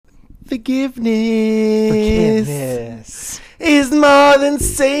Forgiveness is more than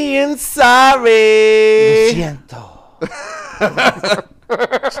saying sorry. Lo siento.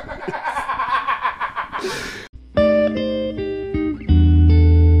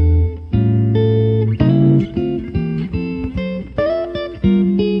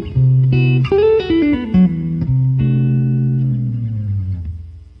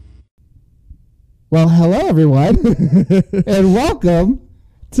 Well, hello everyone, and welcome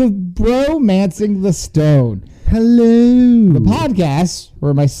to Bromancing the Stone. Hello. The podcast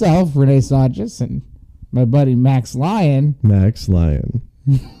where myself, Renee Sanchez, and my buddy Max Lyon, we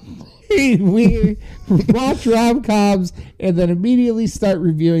watch rom-coms and then immediately start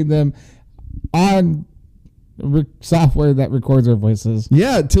reviewing them on software that records our voices.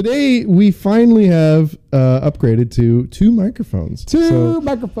 Yeah, today we finally have upgraded to two microphones. Two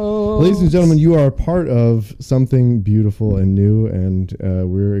microphones. Ladies and gentlemen, you are part of something beautiful and new, and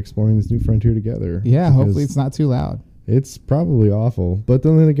we're exploring this new frontier together. Yeah, hopefully it's not too loud. It's probably awful, but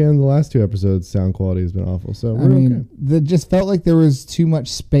then again, the last two episodes, sound quality has been awful, so we're okay. It just felt like there was too much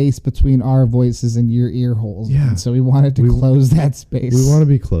space between our voices and your ear holes. Yeah. And so we wanted to close that space. We want to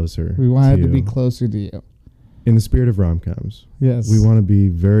be closer. We wanted to you. be closer to you. In the spirit of rom-coms. Yes. We want to be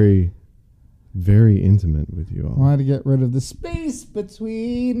very, very intimate with you all. Wanted to get rid of the space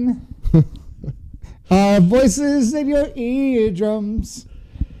between our voices and your eardrums.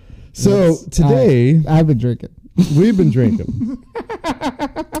 So today, I've been drinking. We've been drinking.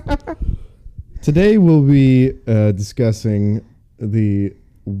 Today we'll be discussing the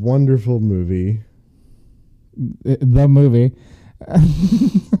wonderful movie The movie.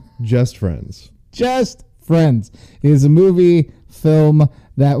 Just Friends. Just Friends. It is a movie film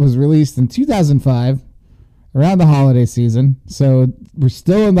that was released in 2005 around the holiday season. So we're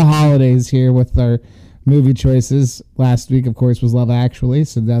still in the holidays here with our movie choices. Last week, of course, was Love Actually.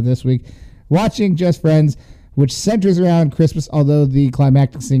 So now this week, watching Just Friends, which centers around Christmas, although the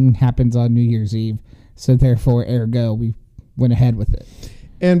climactic scene happens on New Year's Eve. So therefore, ergo, we went ahead with it.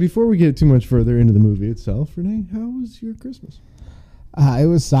 And before we get too much further into the movie itself, Renee, how was your Christmas? It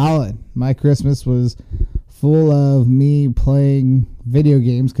was solid. My Christmas was full of me playing video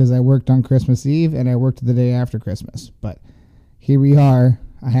games because I worked on Christmas Eve and I worked the day after Christmas. But here we are.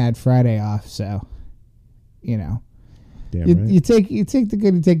 I had Friday off, so, you know. Damn You, right. you take the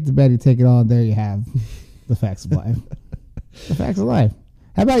good, you take the bad, you take it all, and there you have the facts of life. The facts of life.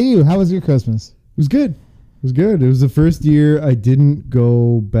 How about you? How was your Christmas? It was good. It was good. It was the first year I didn't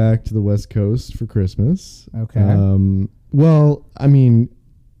go back to the West Coast for Christmas. Okay. Well, I mean,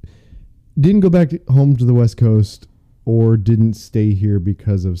 didn't go back home to the West Coast or didn't stay here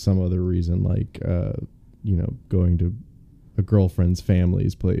because of some other reason, like, going to a girlfriend's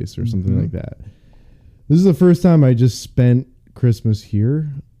family's place or something like that. This is the first time I just spent Christmas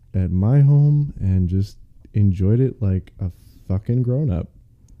here at my home and just enjoyed it like a fucking grown-up.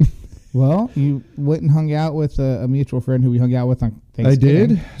 Well, you went and hung out with a mutual friend who we hung out with on Thanksgiving. I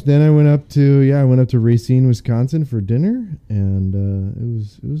did. Then I went up to Racine, Wisconsin for dinner, and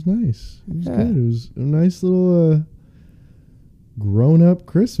it was nice. It was good. It was a nice little grown-up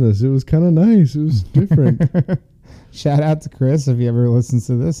Christmas. It was kind of nice. It was different. Shout out to Chris if he ever listens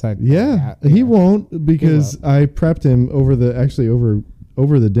to this. He won't because I prepped him over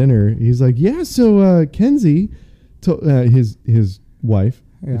the dinner. He's like, yeah. So Kenzie, his wife.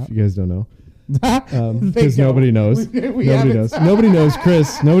 Yeah. If you guys don't know. They Because don't. nobody knows. We Nobody knows. Nobody knows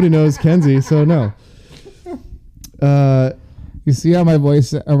Chris. Nobody knows Kenzie. So no. You see how my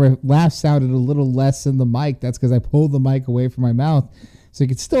voice or my laugh sounded a little less in the mic? That's because I pulled the mic away from my mouth. So you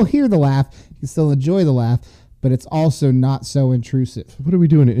can still hear the laugh. You can still enjoy the laugh. But it's also not so intrusive. What are we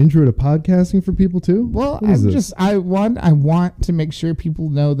doing? An intro to podcasting for people too? Well, What is this? I want to make sure people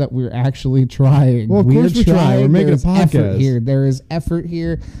know that we're actually trying. Well, of course we're trying. We're making a There's effort podcast. here. There is effort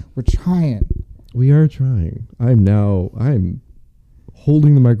here. We're trying. We are trying. I'm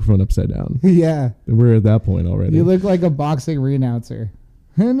holding the microphone upside down. Yeah. And we're at that point already. You look like a boxing re-announcer.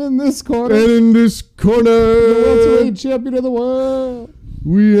 And in this corner, And in this corner, the welterweight champion of the world.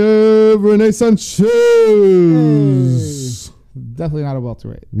 we have Renee Sanchez. Definitely not a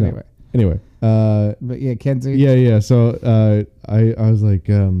welterweight. No. Anyway. Anyway, But yeah, Kenzie. yeah. So I was like,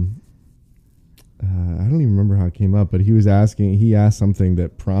 I don't even remember how it came up, but he asked something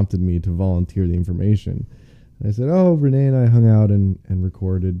that prompted me to volunteer the information. And I said, oh, Renee and I hung out and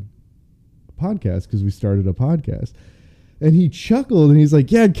recorded a podcast because we started a podcast. And he chuckled and he's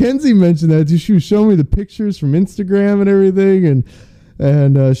like, yeah, Kenzie mentioned that. She was showing me the pictures from Instagram and everything.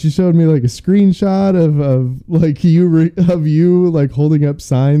 And she showed me like a screenshot of like you like holding up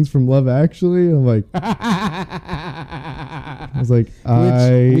signs from Love Actually. And I'm like, was like,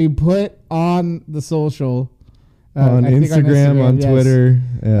 Which we put on the social. On I think Instagram, on yes. Twitter.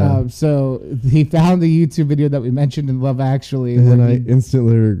 Yeah. So he found the YouTube video that we mentioned in Love Actually. And when I he-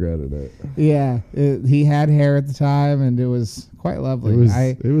 instantly regretted it. yeah, he had hair at the time, and it was quite lovely.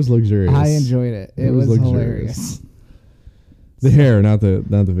 It was luxurious. I enjoyed it. It was luxurious. hilarious. The hair, not the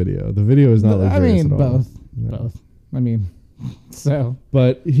video. The video is not I luxurious mean, at all. both. No. Both. I mean, so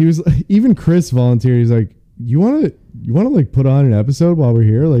But he was even Chris volunteered. He's like, you want to like put on an episode while we're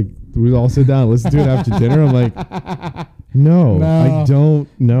here? Like we all sit down and listen to it after dinner. I'm like, no, I don't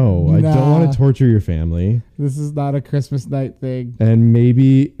know. I don't want Nah. to torture your family. this is not a Christmas night thing. And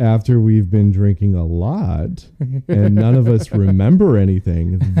maybe after we've been drinking a lot and none of us remember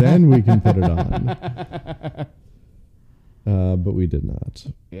anything, then we can put it on. But we did not.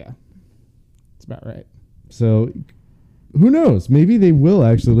 Yeah, it's about right. So who knows? Maybe they will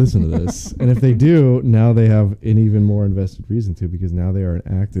actually listen to this. And if they do, now they have an even more invested reason to, because now they are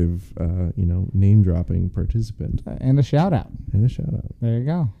an active, name dropping participant. And a shout out. And a shout out. There you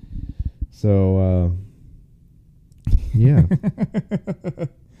go. So, yeah. But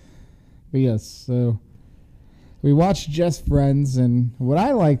yes, so we watched Just Friends, and what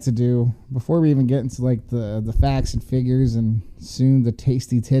I like to do before we even get into like the facts and figures and soon the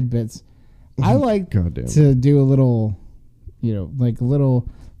tasty tidbits, I like Goddamn. to do a little, like a little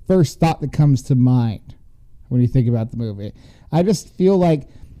first thought that comes to mind when you think about the movie. I just feel like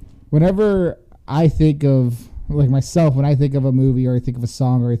whenever I think of like myself, when I think of a movie or I think of a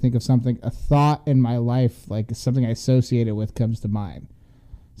song or I think of something, a thought in my life, like something I associate it with, comes to mind.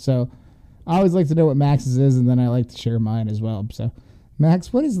 So I always like to know what Max's is, and then I like to share mine as well. So,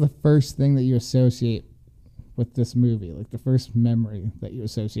 Max, what is the first thing that you associate with this movie? Like the first memory that you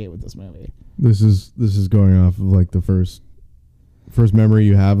associate with this movie? This is going off of like the first memory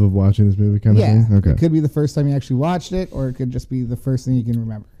you have of watching this movie kind of thing? Okay. It could be the first time you actually watched it, or it could just be the first thing you can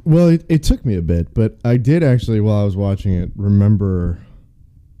remember. Well, it took me a bit, but I did actually, while I was watching it, remember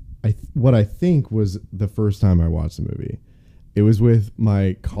what I think was the first time I watched the movie. It was with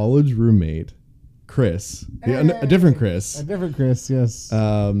my college roommate, Chris, a different Chris. A different Chris, yes.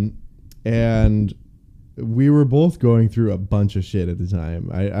 And we were both going through a bunch of shit at the time.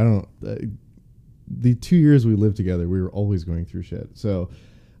 I don't... the 2 years we lived together, we were always going through shit. So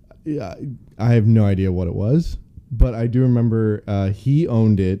yeah, I have no idea what it was, but I do remember he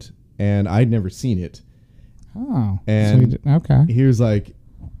owned it and I'd never seen it. Oh, And okay. he was like,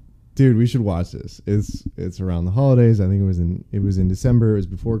 dude, we should watch this. It's around the holidays. I think it was in December. It was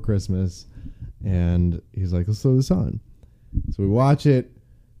before Christmas. And he's like, let's throw this on. So we watch it,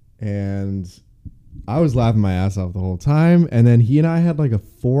 and I was laughing my ass off the whole time. And then he and I had like a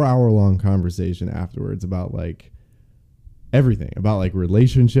 4-hour-long conversation afterwards about like everything, about like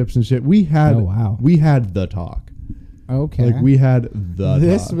relationships and shit. We had the talk. Okay. Like we had the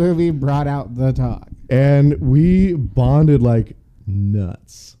This talk. movie brought out the talk. And we bonded like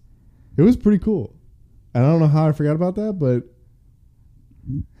nuts. It was pretty cool. And I don't know how I forgot about that, but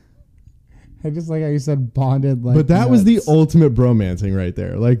I just like how you said bonded. Like, that was the nuts. ultimate bromancing right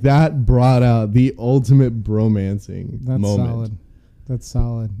there. Like that brought out the ultimate bromancing That's moment. solid. That's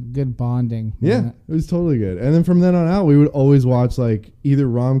solid. Good bonding. Yeah, it was totally good. And then from then on out, we would always watch like either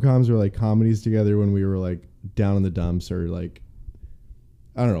rom-coms or like comedies together when we were like down in the dumps or like,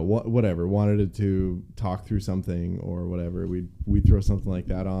 I don't know, whatever. Wanted to talk through something or whatever. We'd throw something like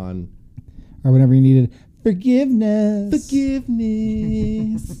that on. Or whenever you needed forgiveness.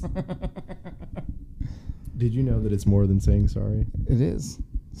 Forgiveness. Did you know that it's more than saying sorry? It is.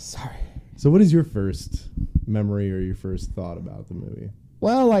 Sorry. So what is your first memory or your first thought about the movie?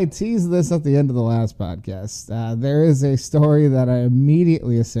 Well, I teased this at the end of the last podcast. There is a story that I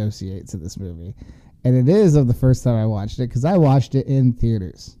immediately associate to this movie. And it is of the first time I watched it, because I watched it in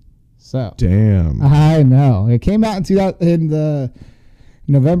theaters. So Damn. I know. It came out in the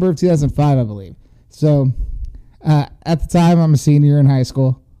November of 2005, I believe. So at the time, I'm a senior in high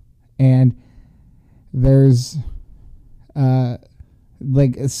school, and there's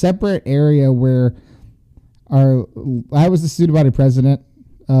like a separate area where I was the student body president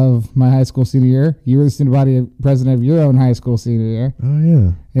of my high school senior year. You were the student body president of your own high school senior year. Oh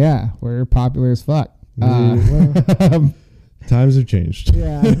yeah. Yeah, we're popular as fuck. Times have changed.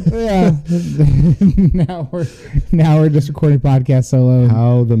 Yeah. now we're just recording podcast solo.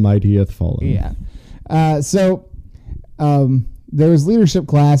 How the mighty hath fallen. Yeah. So there was leadership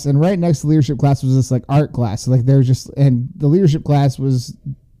class, and right next to leadership class was this like art class. So, like and the leadership class was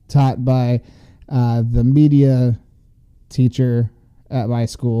taught by the media teacher at my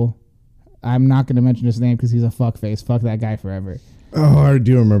school. I'm not going to mention his name because he's a fuckface. Fuck that guy forever. Oh, I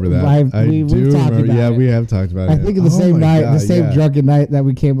do remember that. We've talked about Yeah, it. we have talked about I it. think the same night, the same drunken night that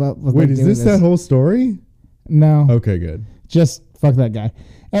we came up with. Wait, like, is this that whole story? No. Okay, good. Just fuck that guy.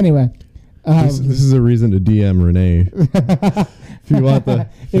 Anyway. This is a reason to DM Renee. If you want the,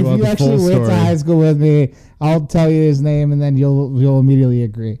 if you actually went to high school with me, I'll tell you his name, and then you'll immediately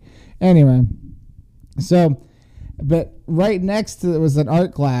agree. Anyway, so, but right next to it was an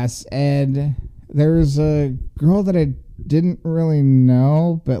art class, and there was a girl that I didn't really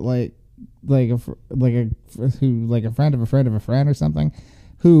know, but like a friend of a friend of a friend or something,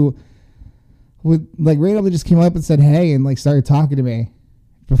 who would like randomly just came up and said hey and like started talking to me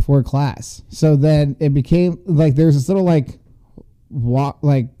before class. So then it became like there's this little like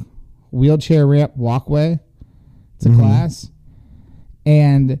wheelchair ramp walkway to class,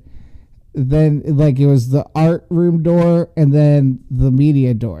 and then like it was the art room door and then the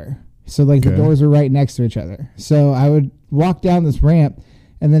media door. So like the doors were right next to each other. So I would walk down this ramp,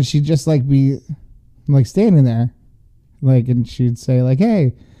 and then she'd just like be like standing there, like, and she'd say like,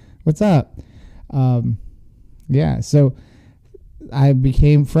 "Hey, what's up?" Yeah. So I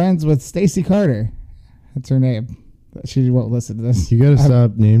became friends with Stacy Carter. That's her name. She won't listen to this. You gotta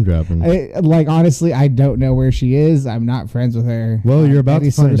stop name dropping. Honestly, I don't know where she is. I'm not friends with her. Well, you're about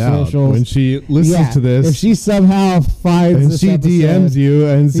to find out when she listens to this. If she somehow finds and this she episode, DMs you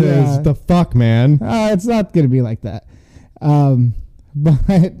and says, "The fuck, man." It's not gonna be like that.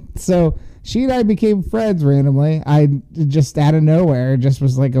 But so she and I became friends randomly. I just out of nowhere, just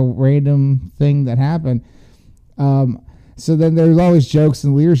was like a random thing that happened. So then there's always jokes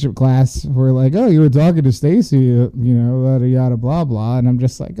in leadership class where like, oh, you were talking to Stacy, yada, yada, blah, blah. And I'm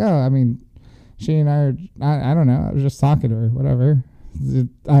just like, oh, I mean, she and I don't know. I was just talking to her, whatever.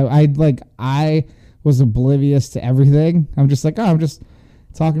 I was oblivious to everything. I'm just like, oh, I'm just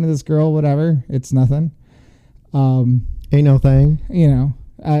talking to this girl, whatever. It's nothing. Ain't no thing.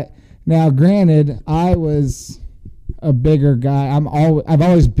 Now granted, I was a bigger guy. I've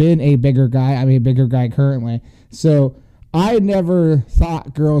always been a bigger guy. I'm a bigger guy currently. So I never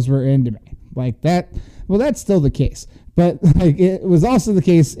thought girls were into me like that. Well, that's still the case, but like it was also the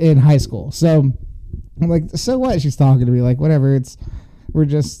case in high school. So I'm like, so what? She's talking to me, like, whatever. I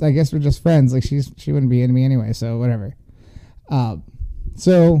guess we're just friends. Like she wouldn't be into me anyway. So whatever.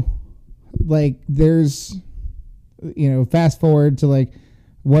 So like there's, fast forward to like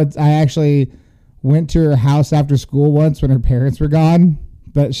what I actually went to her house after school once when her parents were gone.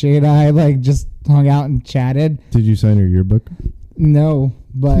 But she and I like just hung out and chatted. Did you sign her yearbook? No,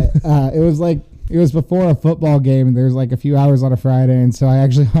 but it was before a football game, and there was like a few hours on a Friday, and so I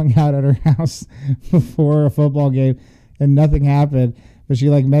actually hung out at her house before a football game, and nothing happened. But she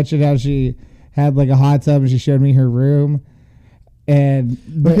like mentioned how she had like a hot tub, and she showed me her room. And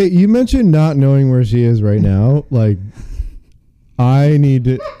okay, you mentioned not knowing where she is right now. Like, I need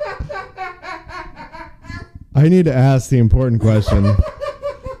to ask the important question.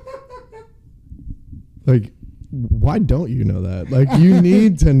 Like, why don't you know that? Like, you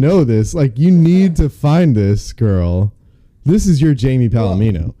need to know this. Like, you need to find this girl. This is your Jamie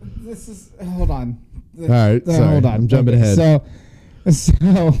Palomino. Hold on. All right, sorry. Hold on. I'm jumping ahead. So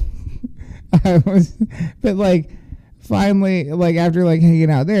I was, but like, finally, like after like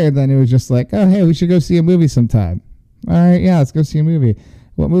hanging out there, then it was just like, oh, hey, we should go see a movie sometime. All right, yeah, let's go see a movie.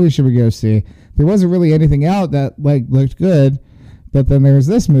 What movie should we go see? There wasn't really anything out that like looked good, but then there was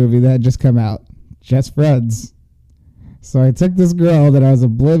this movie that had just come out. Just Friends. So I took this girl that I was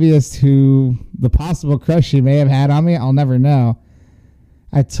oblivious to the possible crush she may have had on me. I'll never know.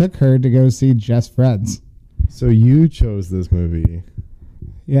 I took her to go see Just Friends. So you chose this movie.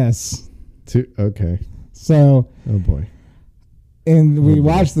 Yes. Okay. So. Oh boy. And we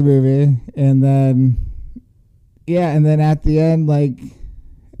watched the movie, and then, and then at the end, like,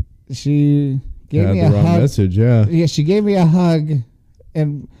 she gave me a hug. Message, yeah. Yeah, she gave me a hug,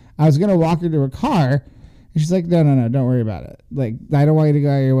 and I was gonna walk her to her car, and she's like, "No, don't worry about it. Like, I don't want you to go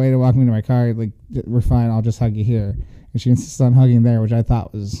out of your way to walk me to my car. Like, we're fine. I'll just hug you here." And she insists on hugging there, which I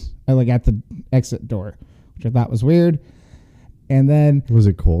thought was like at the exit door, which I thought was weird. And then was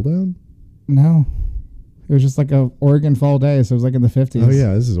it cold out? No, it was just like a Oregon fall day, so it was like in the 50s. Oh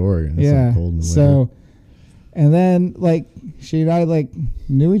yeah, this is Oregon. It's like cold in the winter. And then like she and I like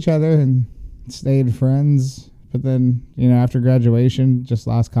knew each other and stayed friends. But then, after graduation, just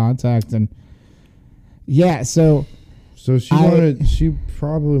lost contact. And so she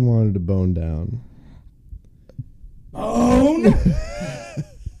probably wanted to bone down. Bone?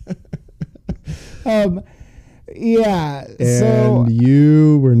 And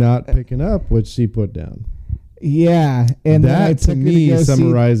you were not picking up what she put down. Yeah, and then I that to took her me go see,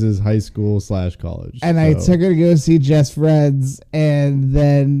 summarizes high school / college. and I So, took her to go see Just Friends, and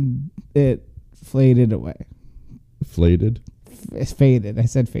then it faded away. flated. Faded. I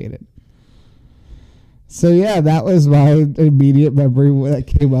said faded. So yeah, that was my immediate memory that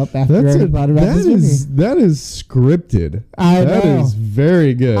came up after I thought about this movie. That is scripted. I That know. is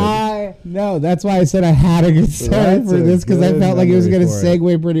very good. I know. That's why I said I had a good story That's for a this, because I good felt like it was going memory to for it.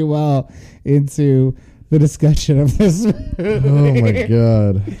 segue pretty well into the discussion of this movie. Oh my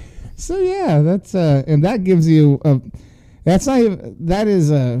god. So yeah, that's and that gives you a that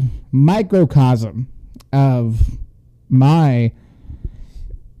is a microcosm of my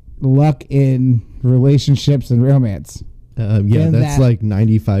luck in relationships and romance. Yeah, And that's that- like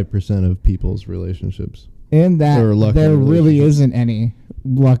 95% of people's relationships. In that Or luck there in really relationships. isn't any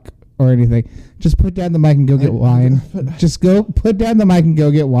luck or anything. Just put down the mic and go get wine. Just go put down the mic and go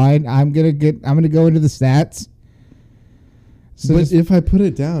get wine. I'm gonna go into the stats. So But just- if I put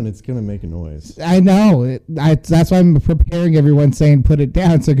it down, it's gonna make a noise. I know. That's why I'm preparing everyone, saying put it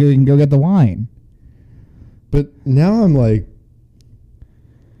down so you can go get the wine. But now I'm like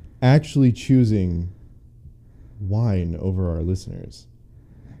actually choosing wine over our listeners.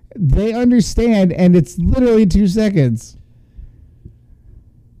 They understand, and it's literally 2 seconds.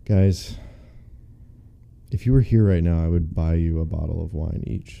 Guys, if you were here right now, I would buy you a bottle of wine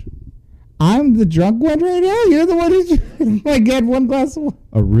each. I'm the drunk one right now. You're the one who's like, get one glass of wine.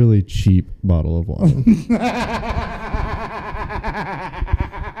 A really cheap bottle of wine.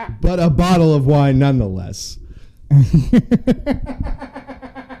 But a bottle of wine nonetheless.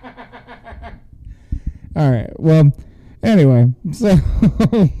 All right. Well, anyway, so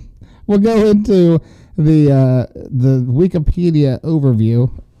we'll go into the Wikipedia overview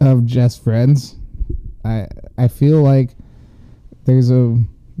of Just Friends. I feel like there's a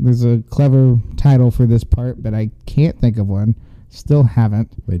clever title for this part, but I can't think of one. Still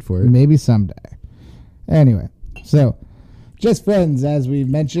haven't. Wait for it. Maybe someday. Anyway, so Just Friends, as we've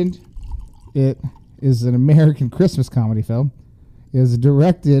mentioned, it is an American Christmas comedy film. It is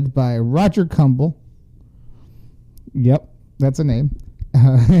directed by Roger Kumble. Yep, that's a name.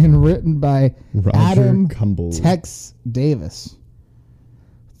 And written by Roger Adam Kumble. Tex Davis.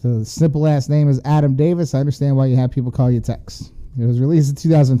 The simple last name is Adam Davis. I understand why you have people call you Tex. It was released in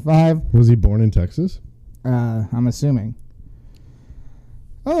 2005. Was he born in Texas? I'm assuming.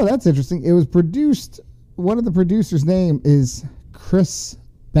 Oh, that's interesting. It was produced. One of the producers' name is Chris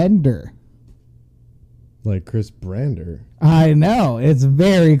Bender. Like Chris Brander. I know. It's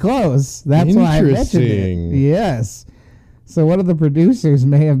very close. That's why I mentioned it. Interesting. Yes. So one of the producers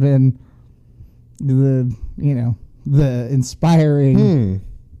may have been the inspiring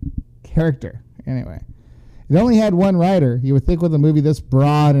character. Anyway, it only had one writer. You would think with a movie this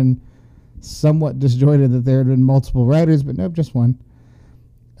broad and somewhat disjointed that there had been multiple writers, but nope, just one.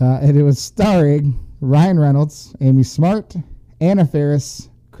 And it was starring Ryan Reynolds, Amy Smart, Anna Faris,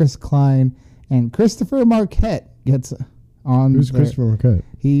 Chris Klein, and Christopher Marquette gets on. Who's there. Christopher Marquette?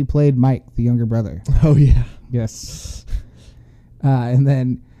 He played Mike, the younger brother. Oh, yeah. Yes. And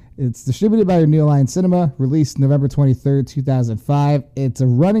then it's distributed by New Line Cinema, released November 23rd, 2005. It's a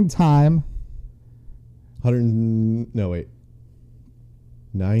running time.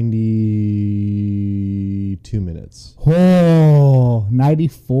 92 minutes. Oh,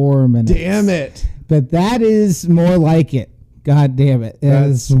 94 minutes. Damn it. But that is more like it. God damn it.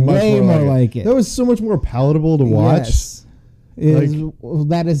 It's much way more like it. That was so much more palatable to watch. Yes.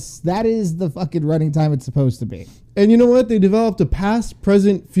 That is the fucking running time it's supposed to be. And you know what? They developed a past,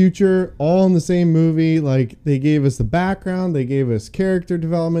 present, future all in the same movie. Like, they gave us the background, they gave us character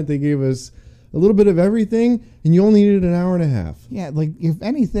development, they gave us a little bit of everything, and you only needed an hour and a half. Yeah, like, if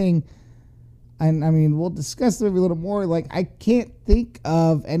anything, and I mean, we'll discuss the movie a little more. Like, I can't think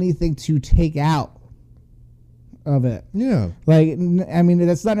of anything to take out of it. Yeah. Like, I mean,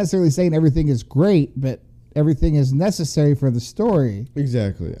 that's not necessarily saying everything is great, but everything is necessary for the story.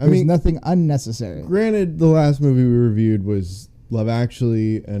 Exactly. I There's mean, nothing unnecessary. granted, the last movie we reviewed was Love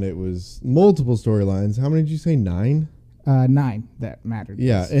Actually, and it was multiple storylines. How many did you say? 9? 9 that mattered.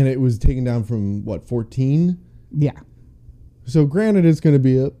 Yeah, and it was taken down from, 14? Yeah. So granted, it's going to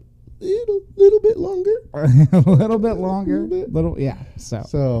be a little bit longer. A little bit longer. Yeah.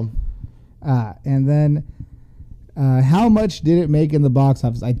 So, And then how much did it make in the box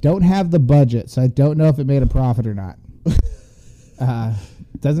office? I don't have the budget, so I don't know if it made a profit or not.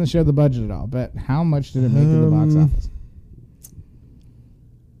 Doesn't show the budget at all, but how much did it make in the box office?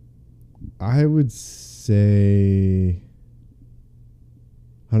 I would say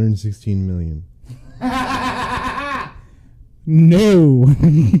 116 million. No.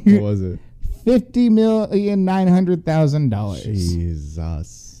 What was it? $50,900,000.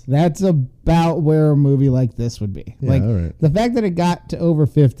 Jesus. That's about where a movie like this would be. Yeah, all right. The fact that it got to over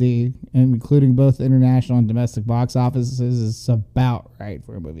 50, and including both international and domestic box offices, is about right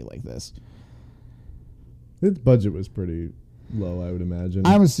for a movie like this. Its budget was pretty low, I would imagine.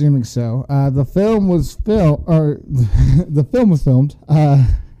 I'm assuming so. The film was filmed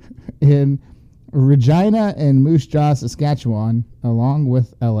in Regina and Moose Jaw, Saskatchewan, along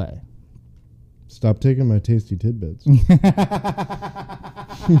with L.A. Stop taking my tasty tidbits.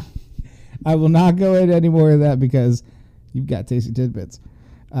 I will not go into any more of that because you've got tasty tidbits.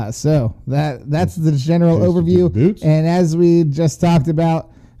 So that's the general Tasty overview. tidbits. And as we just talked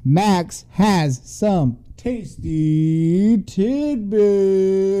about, Max has some tasty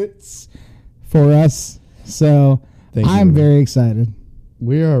tidbits for us. So Thank you. I'm very excited.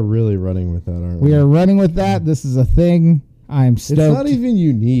 We are really running with that, aren't We are running with that. This is a thing. I'm stoked. It's not even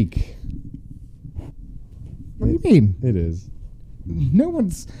unique. What do you mean? It is. No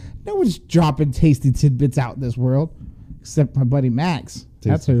one's dropping tasty tidbits out in this world except my buddy Max.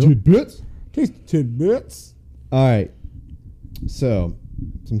 That's who. Tidbits? Tasty tidbits. All right. So,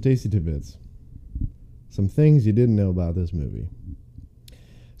 some tasty tidbits. Some things you didn't know about this movie.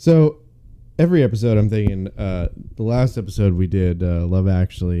 So, every episode I'm thinking, the last episode we did, Love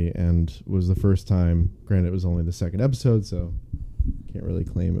Actually, and was the first time, granted it was only the second episode, so can't really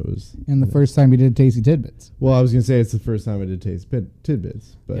claim it was. And the first time you did tasty tidbits. Well, I was going to say it's the first time I did taste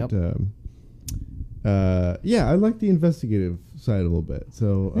tidbits, but Yep. Yeah, I like the investigative side a little bit.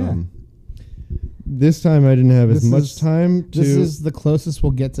 So Yeah. this time I didn't have as This much is- time to. This is the closest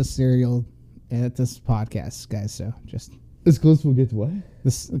we'll get to cereal at this podcast, guys. So just as close as we'll get to what?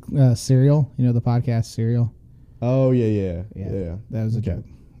 this cereal, you know, the podcast cereal. Oh yeah. That was a Okay. joke.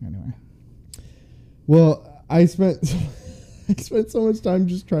 Anyway, Well, I spent I spent so much time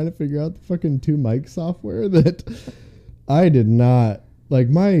just trying to figure out the fucking 2Mic software that I did not like.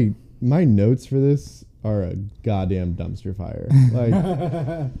 My notes for this are a goddamn dumpster fire.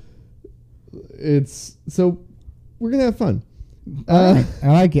 Like it's so we're gonna have fun. I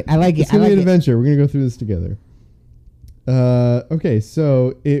like it. I like it. It's I gonna like be an it. adventure. We're gonna go through this together. Okay,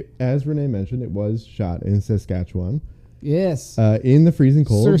 so it, as Renee mentioned, it was shot in Saskatchewan. Yes. In the freezing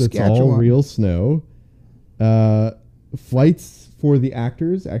cold. It's all Saskatchewan. real snow. Flights for the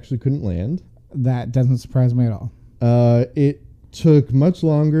actors actually couldn't land. That doesn't surprise me at all. It took much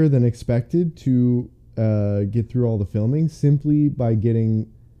longer than expected to get through all the filming simply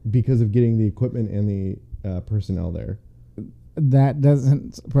because of getting the equipment and the personnel there. That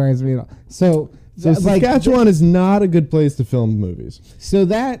doesn't surprise me at all. So Saskatchewan is not a good place to film movies, So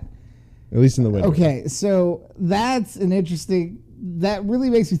that at least in the winter. okay. So that's an interesting. That really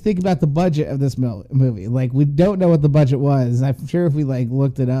makes me think about the budget of this movie. Like, we don't know what the budget was. I'm sure if we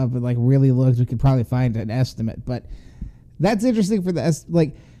looked it up and really looked, we could probably find an estimate. But that's interesting for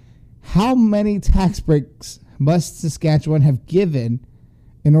the how many tax breaks must Saskatchewan have given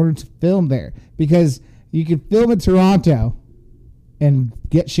in order to film there? Because you could film in Toronto and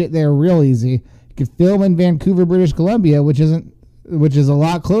get shit there real easy. You could film in Vancouver, British Columbia, which is a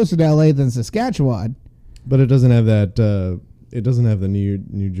lot closer to LA than Saskatchewan. But it doesn't have that. It doesn't have the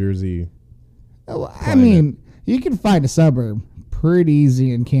New Jersey. I mean, you can find a suburb pretty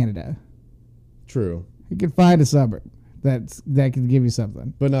easy in Canada. True, You can find a suburb that can give you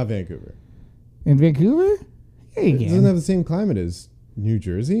something. but not Vancouver. In Vancouver, yeah, you It can. doesn't have the same climate as New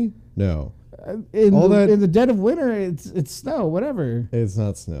Jersey. No, in all that- the dead of winter, it's snow, whatever. it's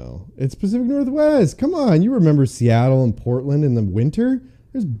not snow. It's Pacific Northwest. Come on, you remember Seattle and Portland in the winter?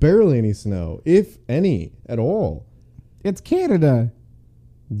 There's barely any snow, if any, at all. It's Canada.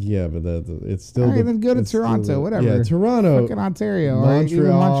 Yeah, but it's still. All right, then go to it's still Toronto, whatever. Yeah, Toronto, Fucking Ontario, or even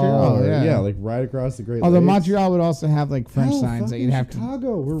Montreal, Montreal. Yeah. like right across the Great Although Lakes. Montreal would also have French Hell, signs that you'd fucking have to.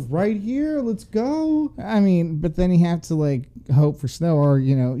 Chicago, we're right here. Let's go. I mean, but then you have to hope for snow, or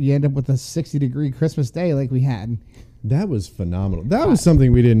you end up with a 60-degree Christmas day like we had. That was phenomenal. That was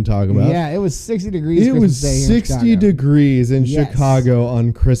something we didn't talk about. Yeah, it was 60 degrees. It Christmas was Day here in 60 Chicago. degrees in Yes. Chicago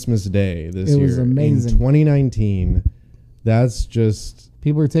on Christmas Day this It year. was amazing. In 2019. That's just,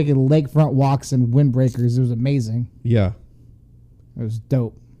 People were taking lakefront walks in windbreakers. It was amazing. yeah. It was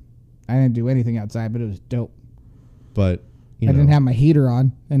dope. I didn't do anything outside, but it was dope. But, I didn't have my heater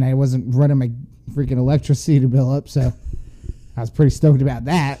on, and I wasn't running my freaking electricity bill up, so I was pretty stoked about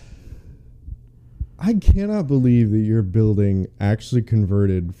that. I cannot believe that your building actually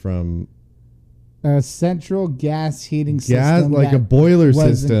converted from A central gas heating gas, system like that a boiler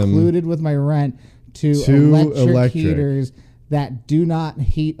was system. included with my rent to To electric electric. heaters that do not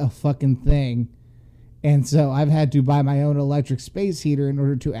heat a fucking thing And so I've had to buy my own electric space heater in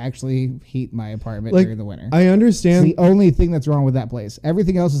order to actually heat my apartment during the winter. I It's understand. the only thing that's wrong with that place.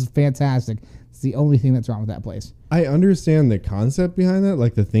 Everything else is fantastic. It's the only thing that's wrong with that place. I understand the concept behind that,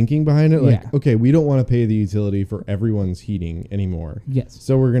 like the thinking behind it. Like, Yeah. okay, we don't want to pay the utility for everyone's heating anymore. Yes.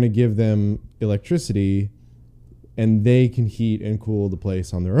 So we're going to give them electricity and they can heat and cool the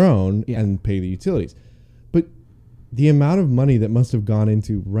place on their own Yeah. and pay the utilities. But the amount of money that must have gone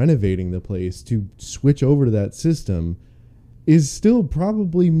into renovating the place to switch over to that system is still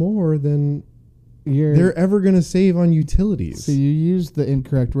probably more than they're ever going to save on utilities. So you used the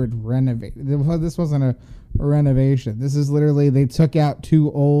incorrect word renovate. This wasn't a renovation. This is literally they took out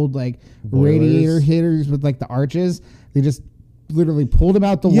 2 old radiator Boilers? heaters with the arches. They just literally pulled them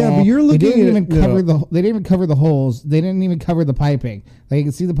out the Yeah, wall. but you're they looking didn't at- even cover no. they didn't even cover the holes. They didn't even cover the piping. Like you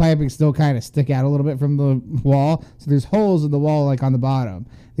can see the piping still kind of stick out a little bit from the wall. So there's holes in the wall on the bottom.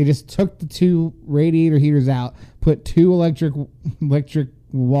 They just took the 2 radiator heaters out, put 2 electric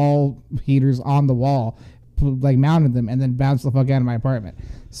wall heaters on the wall, mounted them, and then bounced the fuck out of my apartment.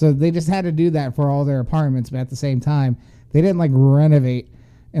 So they just had to do that for all their apartments, but at the same time, they didn't renovate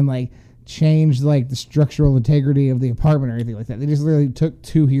and change the structural integrity of the apartment or anything like that. They just literally took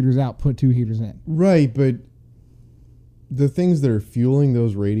 2 heaters out, put 2 heaters in. Right, but the things that are fueling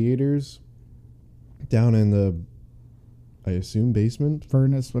those radiators down in the, I assume, basement,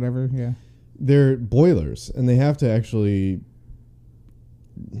 Furnace, whatever, yeah. they're boilers, and they have to actually,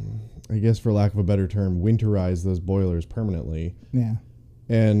 I guess for lack of a better term, winterize those boilers permanently Yeah.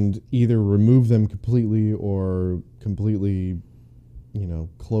 and either remove them completely or completely,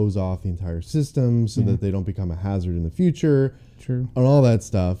 close off the entire system so that they don't become a hazard in the future True. and all that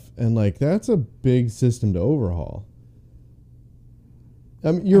stuff. And that's a big system to overhaul.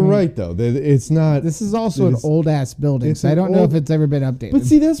 You're right though. It's not. This is also an it's- old ass building, it's so I an don't know old- if it's ever been updated. But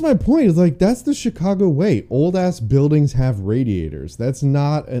see, that's my point. It's that's the Chicago way. Old ass buildings have radiators. That's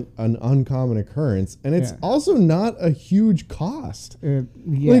not an uncommon occurrence, and it's Yeah. also not a huge cost.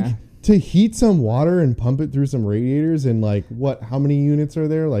 Yeah. To heat some water and pump it through some radiators, and what? How many units are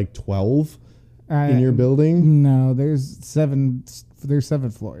there? 12 in your building? No, there's 7. There's 7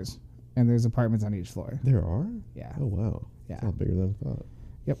 floors, and there's apartments on each floor. There are. Yeah. Oh wow. Yeah. It's a lot bigger than I thought.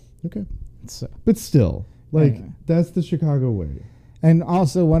 Yep. Okay. So, But still, Yeah. that's the Chicago way. and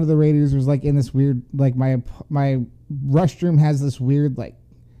also one of the radiators was in this weird my restroom has this weird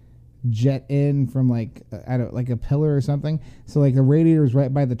jet in from I don't a pillar or something. So the radiator is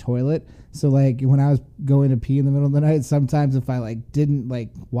right by the toilet. So when I was going to pee in the middle of the night, sometimes if I didn't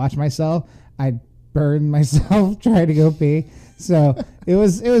watch myself, I'd burn myself trying to go pee. So it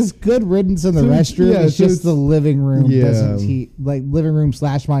was good riddance in the So it's- restroom. yeah, It's so just it's- the living room Yeah. doesn't heat. Living room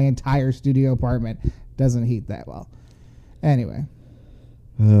 / my entire studio apartment doesn't heat that well. Anyway,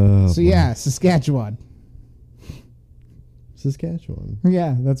 so boy. yeah, Saskatchewan. Saskatchewan.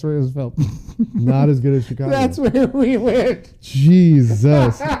 Yeah, that's where it was filmed. Not as good as Chicago. That's where we went.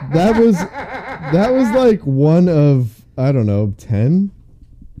 Jesus. that was one of, I don't know, 10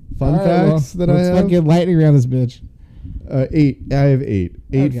 fun All right, well, facts that I let's have. fucking lightning around this bitch. 8. I have 8.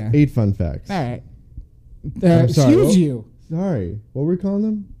 Okay. 8 fun facts. All right. I'm sorry, Excuse what? you. Sorry. What were we calling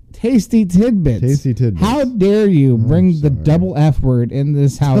them? Tasty tidbits. Tasty tidbits. How dare you bring the sorry. double F word in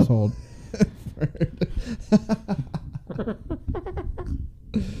this household?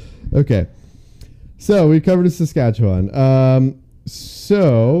 Okay. So we covered Saskatchewan.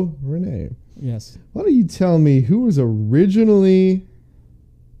 So, Renee, Yes. why don't you tell me who was originally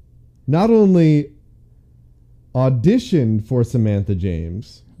not only auditioned for Samantha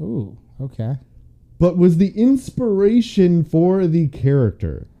James, Ooh, okay. but was the inspiration for the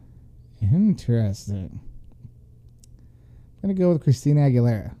character? Interesting. I'm going to go with Christina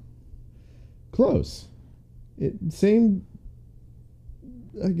Aguilera. Close. Same,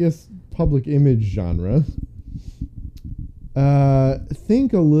 I guess, public image genre.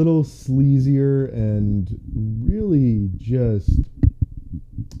 Think a little sleazier and really just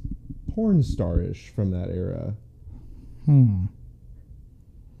porn star-ish from that era.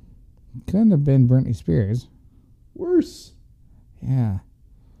 Couldn't have been Britney Spears. Worse. Yeah.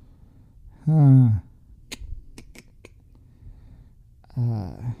 Huh.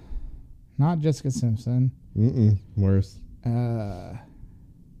 Not Jessica Simpson. Worse.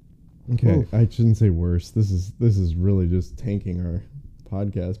 Okay, Oof. I shouldn't say worse. This is really just tanking our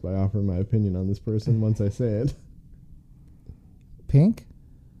podcast by offering my opinion on this person once I say it. Pink?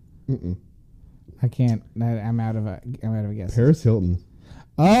 Mm-mm. I can't. I'm out of a guess. Paris Hilton.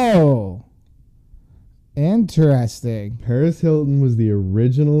 Oh. Interesting. Paris Hilton was the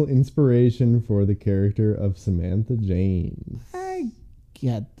original inspiration for the character of Samantha James. I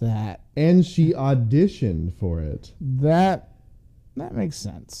get that. And she auditioned for it. That makes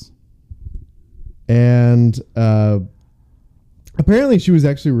sense. And apparently she was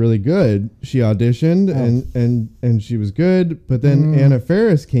actually really good. She auditioned and she was good, but then Anna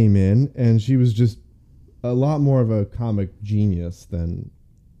Faris came in and she was just a lot more of a comic genius than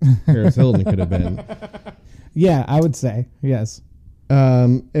Paris Hilton could have been. Yeah, I would say. Yes.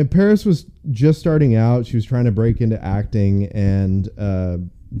 And Paris was just starting out. She was trying to break into acting, and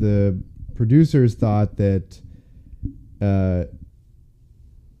the producers thought that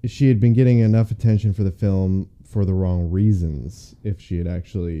she had been getting enough attention for the film for the wrong reasons if she had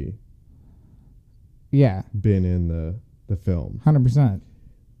actually been in the film. 100%.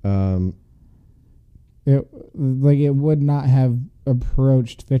 It would not have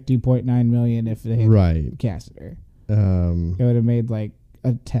approached 50.9 million if they had casted her. It would have made like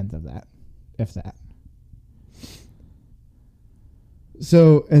a tenth of that, if that.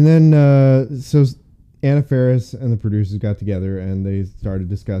 So, and then, so Anna Faris and the producers got together and they started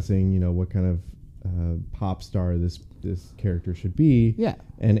discussing, what kind of pop star this character should be. Yeah.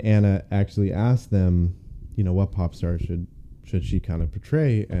 And Anna actually asked them, what pop star should she kind of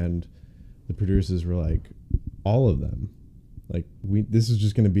portray? And the producers were like, all of them. Like, this is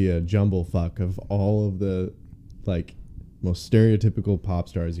just going to be a jumble fuck of all of the most stereotypical pop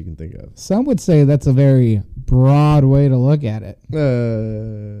stars you can think of. Some would say that's a very broad way to look at it.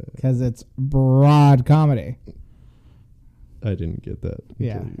 Because it's broad comedy. I didn't get that.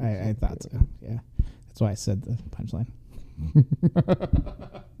 Yeah, I thought so. Yeah. That's why I said the punchline.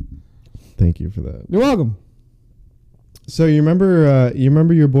 Thank you for that. You're welcome. So you remember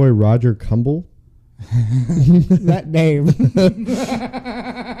your boy Roger Cumble? That name.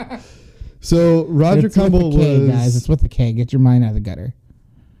 So Roger Cumble with the K, was guys. It's with the K. Get your mind out of the gutter.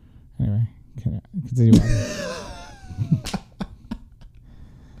 Anyway, continue on.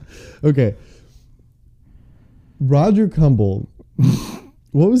 Okay. Roger Cumble.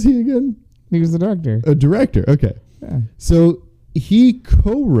 What was he again? He was the director. A director. Okay. Yeah. So he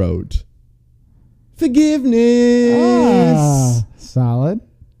co-wrote Forgiveness. Solid.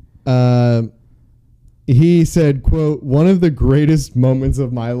 He said, quote, one of the greatest moments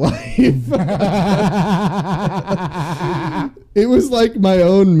of my life. It was like my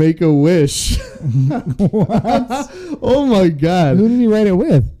own Make-A-Wish. What? Oh my God. Who did he write it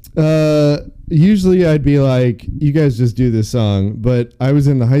with? Usually I'd be like, you guys just do this song. But I was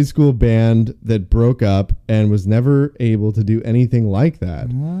in the high school band that broke up and was never able to do anything like that.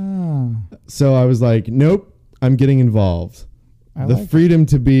 Ah, So I was like, nope, I'm getting involved. The like freedom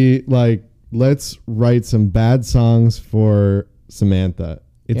to be like, let's write some bad songs for Samantha.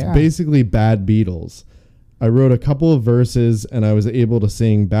 It's basically Bad Beatles. I wrote a couple of verses and I was able to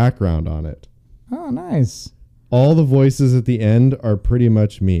sing background on it. Oh, nice. All the voices at the end are pretty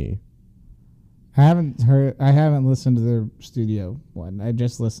much me. I haven't listened to their studio one. I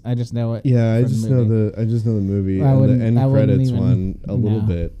just know it. Yeah, I from just the know movie. the movie I and the wouldn't- end I wouldn't credits even- one a little no.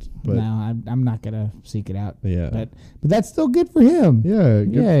 bit. But No, I'm not gonna seek it out. yeah. But that's still good for him. Yeah,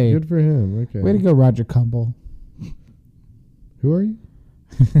 Yay. good for him. Okay. Way to go, Roger Cumble. Who are you?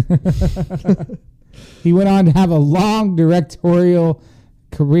 He went on to have a long directorial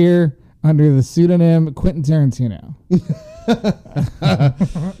career under the pseudonym Quentin Tarantino.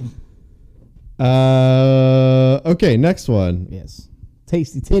 Okay, next one. Yes.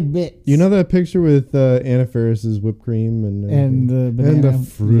 Tasty tidbits. You know that picture with Anna Faris's whipped cream and the banana. and the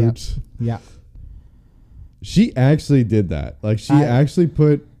fruit? Yeah. She actually did that. Like she actually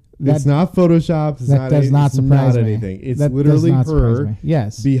put. It's That- not Photoshopped. It's that not, does not it's surprise not me. anything. It's That does literally not surprise her me.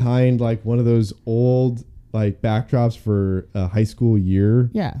 Yes. behind like one of those old like backdrops for high school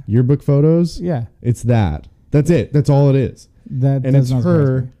Yeah. yearbook photos. Yeah. It's that. That's it. That's all it is. That And does it's not surprise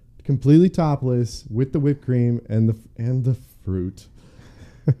her me. completely topless with the whipped cream and the fruit.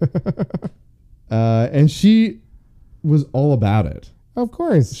 And she was all about it. Of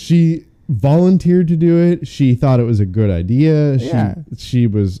course. She volunteered to do it. She thought it was a good idea. Yeah. She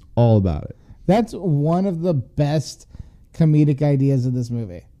was all about it. That's one of the best comedic ideas of this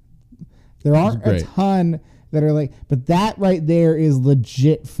movie. There aren't a great. ton that are like, but that right there is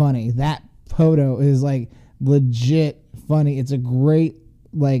legit funny. That photo is like legit funny. It's a great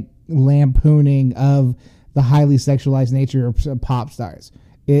like lampooning of the highly sexualized nature of pop stars.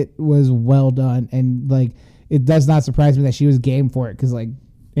 It was well done, and like it does not surprise me that she was game for it, because like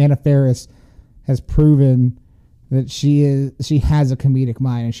Anna Faris has proven that she has a comedic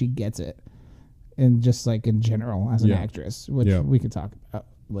mind and she gets it, and just like in general as an actress, which we could talk about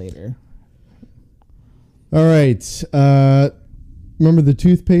later. All right. Remember the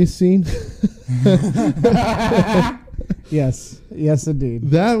toothpaste scene? Yes, indeed.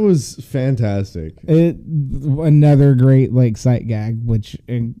 That was fantastic. Another great like sight gag, which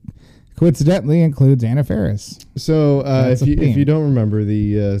coincidentally includes Anna Faris. So That's if a theme. you don't remember,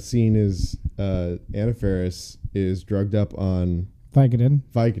 the scene is Anna Faris is drugged up on Vicodin.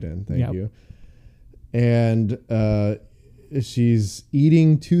 Vicodin. Thank Yep. you. And she's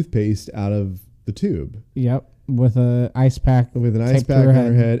eating toothpaste out of the tube Yep, with a ice pack. with an ice taped to pack her on head.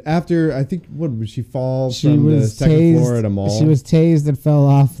 her head. After, I think, what would she fall She from the was second tased. floor at a mall? She was tased and fell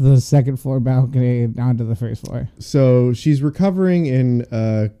off the second floor balcony onto the first floor. So she's recovering in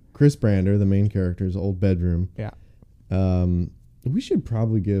Chris Brander, the main character's old bedroom. Yeah. We should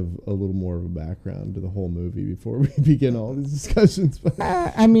probably give a little more of a background to the whole movie before we begin all these discussions. But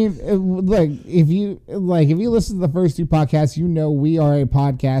I mean, look, if you listen to the first two podcasts, you know we are a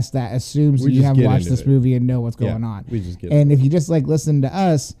podcast that assumes We you just haven't get watched into this it. movie and know what's Yeah, going on. we just get And if you just like listen to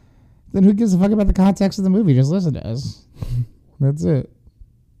us, then who gives a fuck about the context of the movie? Just listen to us. That's it.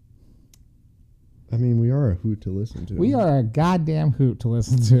 I mean, we are a hoot to listen to. We are a goddamn hoot to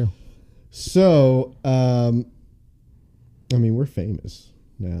listen to. So, I mean, we're famous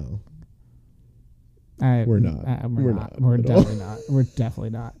now. We're not. We're We're not. not We're at all. definitely not. We're definitely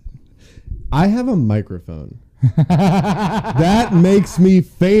not. I have a microphone. That makes me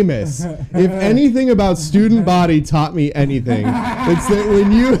famous. If anything about student body taught me anything, it's that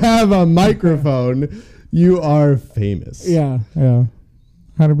when you have a microphone, you are famous. Yeah.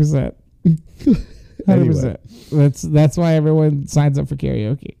 100%. 100%. That's why everyone signs up for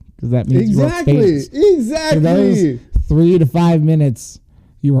karaoke, because that means you are famous. For those Exactly. 3 to 5 minutes,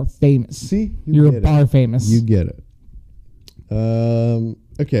 you are famous. See, You're get bar it. famous. You get it.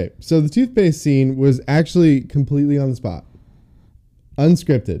 Okay, so the toothpaste scene was actually completely on the spot,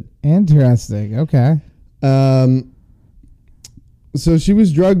 unscripted. Interesting. Okay. So she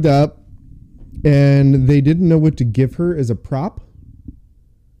was drugged up, and they didn't know what to give her as a prop.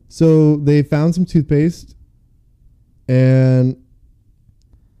 So they found some toothpaste, and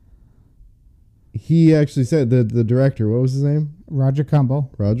he actually said, the director, what was his name? Roger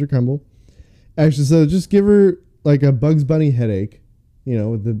Cumble. Roger Cumble. Actually, so just give her like a Bugs Bunny headache,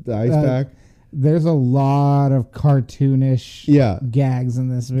 with the ice pack. There's a lot of cartoonish Yeah. gags in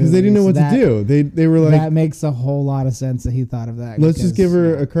this movie. Because they didn't know what so to do. They were like, that makes a whole lot of sense that he thought of that. let's just give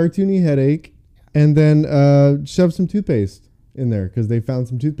her a cartoony headache and then shove some toothpaste in there because they found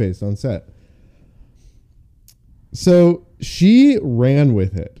some toothpaste on set. So she ran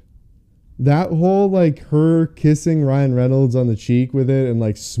with it. That whole like her kissing Ryan Reynolds on the cheek with it and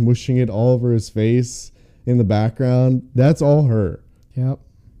like smushing it all over his face in the background, that's all her. Yep.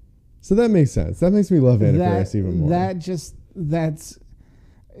 So that makes sense. That makes me love Anna Faris even more.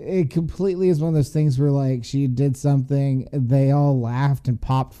 It completely is one of those things where like she did something, they all laughed and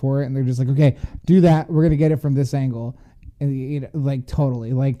popped for it, and they're just like, okay, do that. We're gonna get it from this angle, and like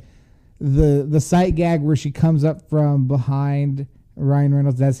totally like the sight gag where she comes up from behind Ryan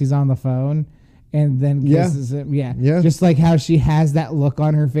Reynolds as he's on the phone, and then kisses him. Yeah, just like how she has that look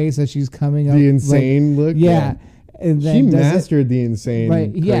on her face as she's coming up, the insane look. Yeah. And then she does it- mastered the insane,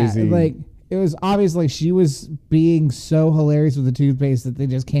 like crazy. like it was obvious like she was being so hilarious with the toothpaste that they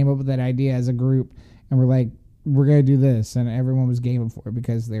just came up with that idea as a group and were like, we're gonna do this, and everyone was game for it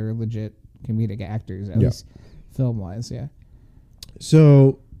because they were legit comedic actors, at least film wise. Yeah.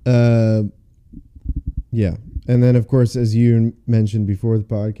 So, yeah, and then of course, as you mentioned before the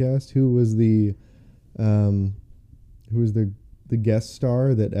podcast, who was the guest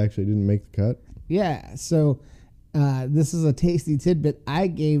star that actually didn't make the cut? Yeah. So. This is a tasty tidbit I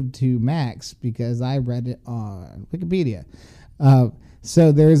gave to Max because I read it on Wikipedia.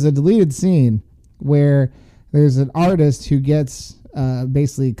 So there's a deleted scene where there's an artist who gets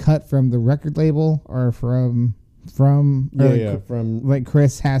basically cut from the record label or from like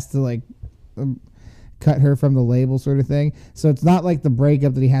Chris has to like cut her from the label sort of thing. So it's not like the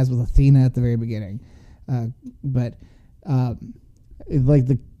breakup that he has with Athena at the very beginning, but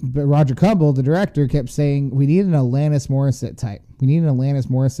Roger Cumble, the director, kept saying, we need an Alanis Morissette type. We need an Alanis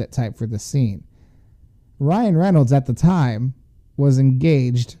Morissette type for this scene. Ryan Reynolds at the time was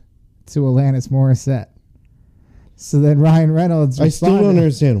engaged to Alanis Morissette. So then Ryan Reynolds I still don't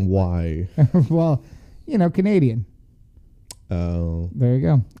understand why. well, Canadian. Oh. There you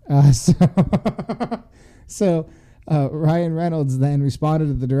go. So Ryan Reynolds then responded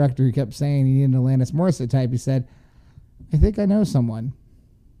to the director who kept saying he needed an Alanis Morissette type. He said, I think I know someone.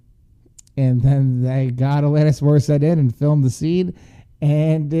 And then they got Alanis Morissette in and filmed the scene,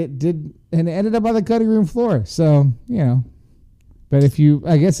 and it ended up on the cutting room floor. So, but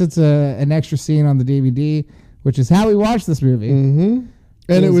I guess it's an extra scene on the DVD, which is how we watched this movie. Mm-hmm.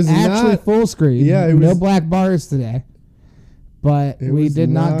 And it was actually not full screen. Yeah, it no was- black bars today. But It we was did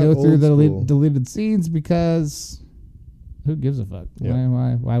not go not through the old school. deleted scenes because who gives a fuck? Yeah.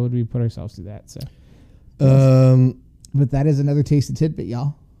 Why would we put ourselves through that? So, but that is another tasty tidbit,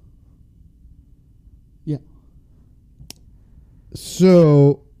 y'all. Yeah.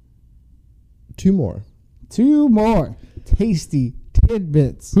 So, two more. Two more tasty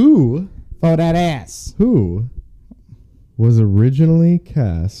tidbits Who for that ass. was originally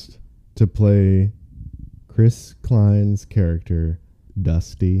cast to play Chris Klein's character,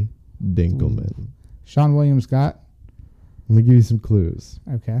 Dusty Dinkelman? Sean William Scott. Let me give you some clues.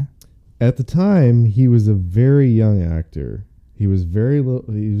 Okay. At the time, he was a very young actor. He was very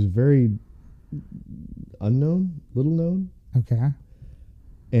unknown, little known. Okay.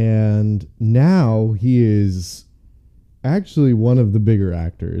 And now he is actually one of the bigger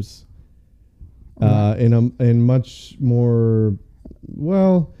actors. In much more,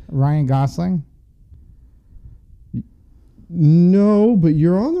 well, Ryan Gosling. no, but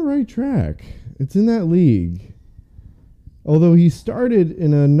you're on the right track. It's in that league. Although he started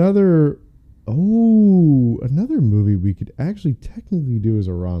in another movie we could actually technically do as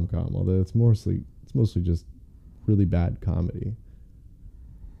a rom-com, although it's mostly just really bad comedy.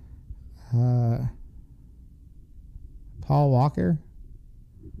 Paul Walker.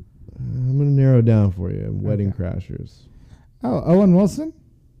 I'm going to narrow it down for you. Wedding Crashers. Oh, Owen Wilson.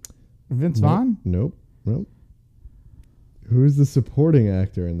 Vince Vaughn. Nope. Who's the supporting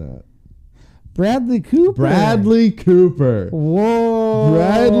actor in that? Bradley Cooper. Bradley Cooper. Whoa.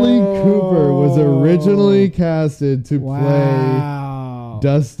 Bradley Cooper was originally casted to Wow. play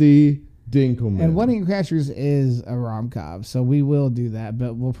Dusty Dinkelman. And Wedding Crashers is a rom-com, so we will do that,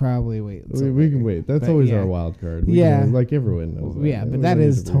 but we'll probably wait. we can wait. That's But always yeah. our wild card. Yeah. Like everyone knows that. Yeah, but We that don't need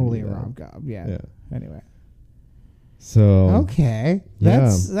is to totally a review that. rom-com. Yeah. Yeah. Anyway. So Okay. Yeah.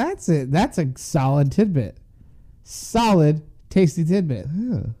 That's it. That's a solid tidbit. Solid, tasty tidbit.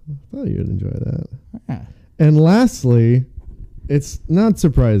 yeah, I thought you'd enjoy that. Yeah. And lastly, it's not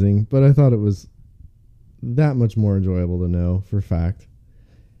surprising, but I thought it was that much more enjoyable to know for fact.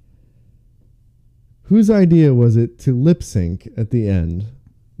 Whose idea was it to lip sync at the end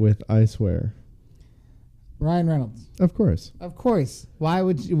with I Swear? Ryan Reynolds. Of course. Of course. Why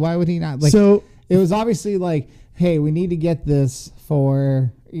would he not? Like, So it was obviously like, hey, we need to get this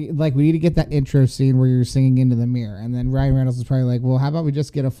for, like, we need to get that intro scene where you're singing into the mirror. And then Ryan Reynolds was probably like, well, how about we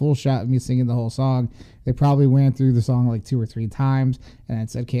just get a full shot of me singing the whole song? They probably went through the song like 2 or 3 times and then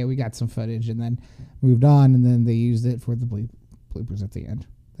said, okay, we got some footage, and then moved on. And then they used it for the bloopers at the end.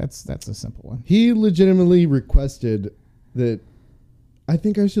 That's a simple one. he legitimately requested that I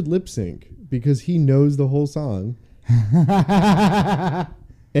think I should lip sync because he knows the whole song.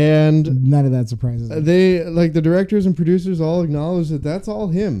 And None of that surprises me. they, like, the directors and producers all acknowledge that that's all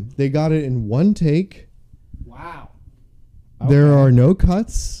him. They got it in one take. Wow. There are no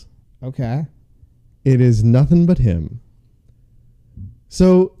cuts. Okay. It is nothing but him.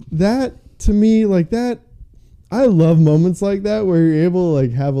 So that, to me, like that, I love moments like that where you're able to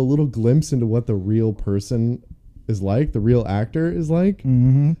like have a little glimpse into what the real person is like, the real actor is like.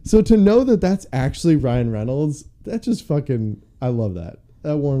 Mm-hmm. So to know that that's actually Ryan Reynolds, that just fucking, I love that.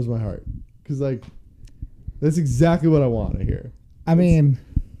 That warms my heart. Because like, that's exactly what I want to hear. I mean,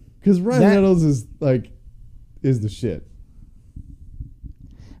 Because Ryan Reynolds is like, is the shit.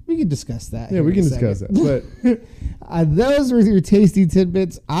 we can discuss that. Yeah, here we in can a discuss second. that. But Those were your tasty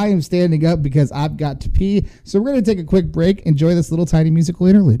tidbits. I am standing up because I've got to pee. So we're going to take a quick break. Enjoy this little tiny musical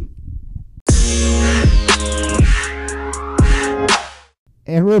interlude.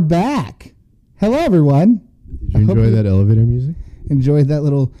 And we're back. Hello, everyone. did you enjoy that elevator music? Enjoyed that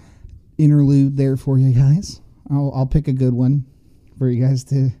little interlude there for you guys. I'll pick a good one for you guys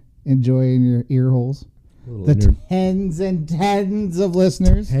to enjoy in your ear holes. The tens and tens of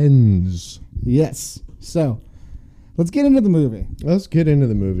listeners. Hens. Yes. So let's get into the movie. Let's get into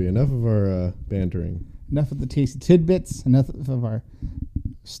the movie. Enough of our bantering. Enough of the tasty tidbits. Enough of our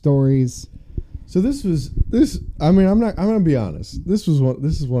stories. So I mean, I'm gonna be honest. This is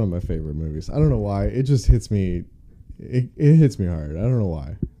one of my favorite movies. I don't know why. It just hits me. It hits me hard. I don't know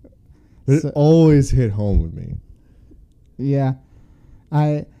why. But it always hit home with me. Yeah.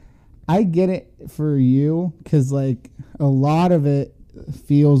 I get it for you because like a lot of it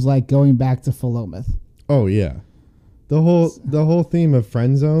feels like going back to Philomath. Oh yeah, the whole theme of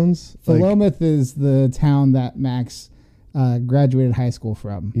friend zones. Philomath is the town that Max graduated high school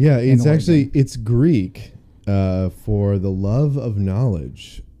from. Yeah, it's Oregon. actually it's Greek for the love of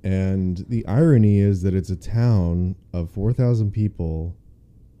knowledge, and the irony is that it's a town of 4,000 people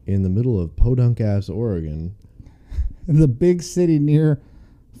in the middle of podunk ass Oregon. the big city near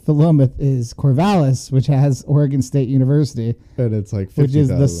Philomath is Corvallis, which has Oregon State University, And it's like 50,000. which is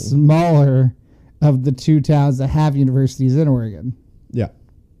the smaller of the two towns that have universities in Oregon. Yeah.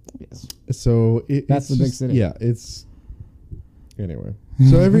 Yes. So That's it's the big just- city. Yeah, it's anyway.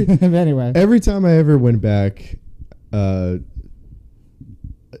 So Anyway. every time I ever went back, it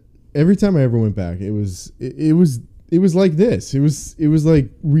was like this. It was like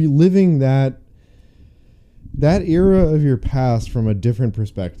reliving that era of your past from a different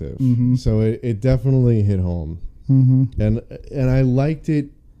perspective. Mhm. So it definitely hit home, and I liked it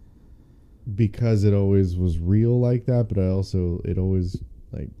because it always was real like that. But it always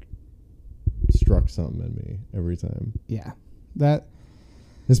like struck something in me every time. Yeah. That.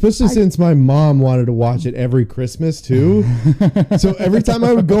 Especially since my mom wanted to watch it every Christmas too. So every time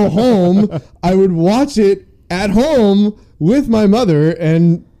I would go home, I would watch it at home with my mother,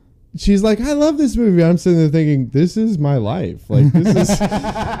 and she's like, I love this movie. I'm sitting there thinking, this is my life. Like, this is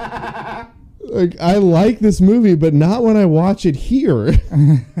like, I like this movie, but not when I watch it here.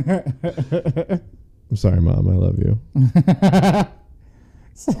 I'm sorry, Mom. I love you.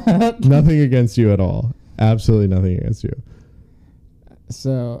 Nothing against you at all. Absolutely nothing against you.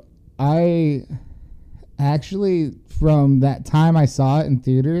 So I actually, from that time I saw it in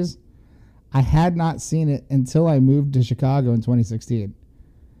theaters, I had not seen it until I moved to Chicago in 2016.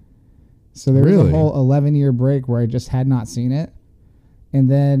 So there was Really? a whole 11-year break where I just had not seen it.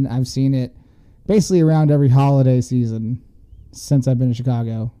 And then I've seen it basically around every holiday season since I've been in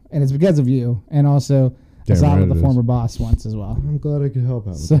Chicago. And it's because of you. And also I Damn saw right it with it the is. former boss once as well. I'm glad I could help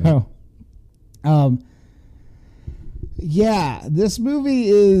out with that. So, yeah, this movie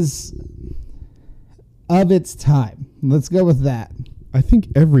is of its time. Let's go with that. I think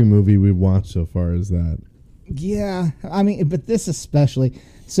every movie we've watched so far is that. Yeah, I mean, but this especially.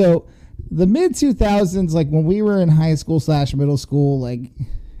 So, the mid 2000s, like when we were in high school / middle school, like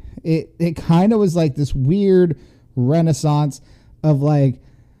it kind of was like this weird renaissance of like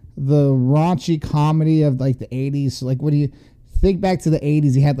the raunchy comedy of like the 80s. So, like when you think back to the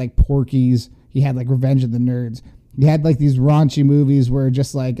 80s, you had like Porky's, you had like Revenge of the Nerds. You had like these raunchy movies where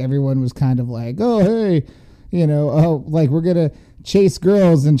just like everyone was kind of like, oh, hey, like we're going to chase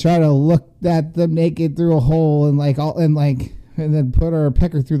girls and try to look at them naked through a hole and then put our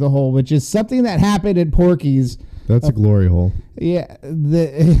pecker through the hole, which is something that happened in Porky's. That's a glory hole. Yeah.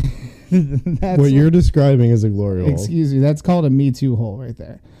 That's What you're describing is a glory hole. excuse me. That's called a Me Too hole right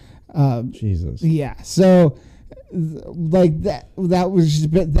there. Jesus. Yeah. So like that was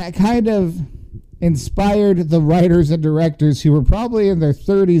just, but that kind of inspired the writers and directors who were probably in their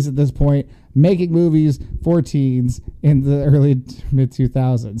 30s at this point making movies for teens in the early mid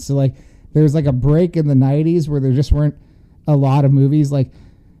 2000s. So like there was like a break in the 90s where there just weren't a lot of movies. Like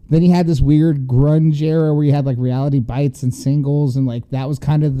then you had this weird grunge era where you had like Reality Bites and Singles, and like that was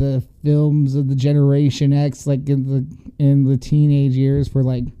kind of the films of the Generation X, like in the teenage years for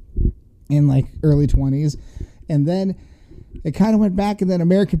like in like early 20s. And then it kind of went back, and then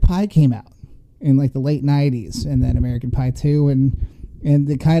American Pie came out in like the late 90s, and then American Pie 2, and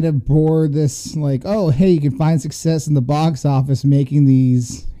they kind of bore this like, oh, hey, you can find success in the box office making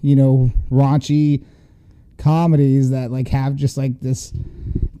these, raunchy comedies that like have just like this,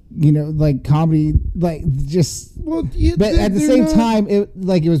 like comedy, like just, but at the same time, it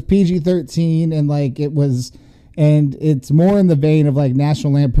was PG-13, and like it was, and it's more in the vein of like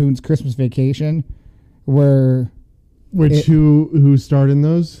National Lampoon's Christmas Vacation, where Who starred in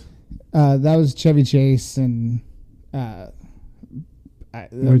those? that was Chevy Chase and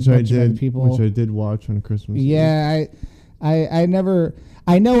Which I people. did watch on Christmas. Yeah, I know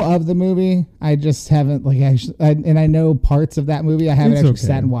of the movie. I just haven't like actually, and I know parts of that movie. I haven't It's actually okay.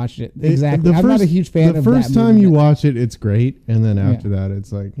 sat and watched it. Exactly. I'm not a huge fan of that The first time movie, you but- watch it, it's great, and then after that,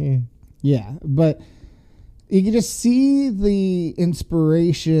 it's like, Yeah, but you can just see the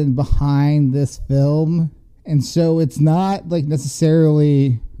inspiration behind this film, and so it's not like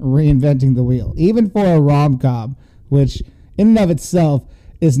necessarily reinventing the wheel, even for a rom-com, which in and of itself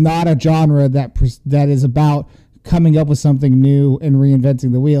is not a genre that is about coming up with something new and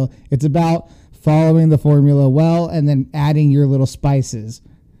reinventing the wheel. It's about following the formula well and then adding your little spices.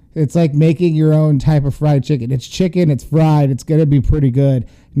 It's like making your own type of fried chicken. It's chicken, it's fried, it's going to be pretty good.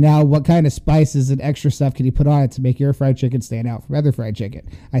 Now, what kind of spices and extra stuff can you put on it to make your fried chicken stand out from other fried chicken?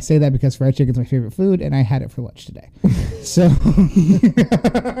 I say that because fried chicken is my favorite food, and I had it for lunch today. So,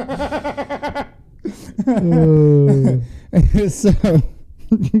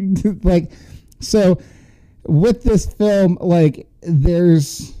 so with this film, like,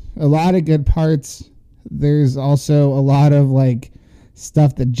 there's a lot of good parts. There's also a lot of like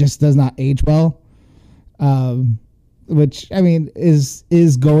stuff that just does not age well. which I mean is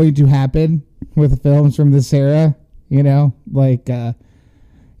going to happen with films from this era. You know, like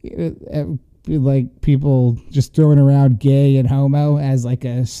people just throwing around gay and homo as like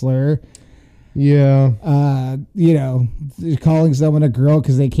a slur. Yeah. You know, calling someone a girl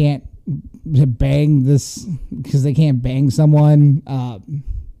because they can't bang someone.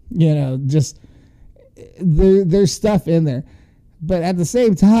 You know, just there's stuff in there, but at the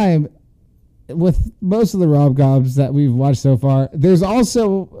same time, with most of the rom-coms that we've watched so far, there's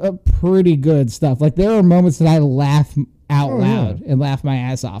also a pretty good stuff. Like there are moments that I laugh out loud and laugh my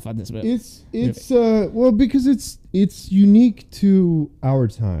ass off on this movie. It's well, because it's unique to our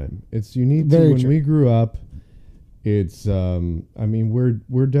time. It's unique to when we grew up. It's I mean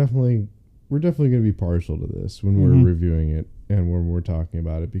we're definitely going to be partial to this when we're reviewing it and when we're talking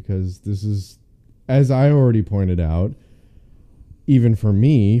about it, because this is, as I already pointed out, even for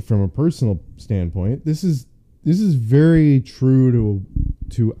me, from a personal standpoint, this is very true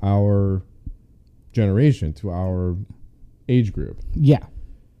to our generation, to our age group. Yeah.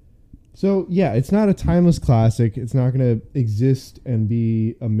 So yeah, it's not a timeless classic. It's not going to exist and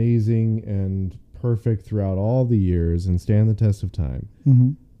be amazing and perfect throughout all the years and stand the test of time.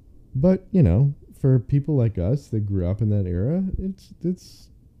 Mm-hmm. But you know, for people like us that grew up in that era, it's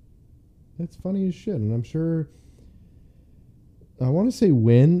funny as shit, and I'm sure. I want to say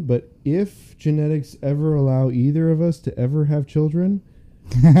when, but if genetics ever allow either of us to ever have children,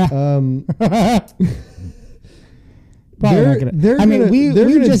 they're going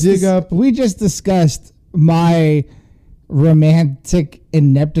to dig up. We just discussed my romantic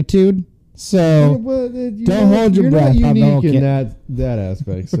ineptitude, so don't hold your breath. You're not unique in that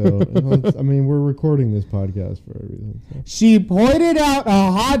aspect. So I mean, we're recording this podcast for a reason. So. She pointed out a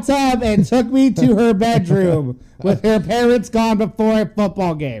hot tub and took me to her bedroom with her parents gone before a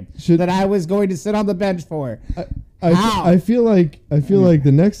football game that I was going to sit on the bench for. I feel like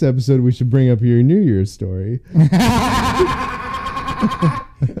the next episode we should bring up your New Year's story.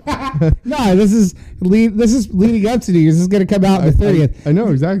 No, this is leading up to New Year's. This is going to come out on the 30th. I know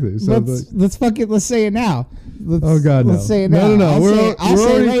exactly. So let's say it now. Let's say it now. No. I'll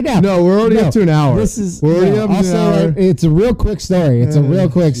say it right now. No, we're already up to an hour. We're already up to an hour. It's a real quick story.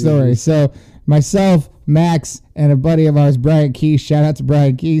 Story. So myself, Max, and a buddy of ours, Brian Keast. Shout out to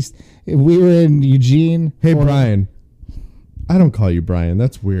Brian Keast. We were in Eugene. Hey, Brian. I don't call you Brian.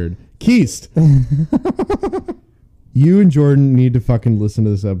 That's weird. Keast. You and Jordan need to fucking listen to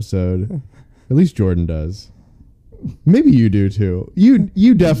this episode. At least Jordan does. Maybe you do too.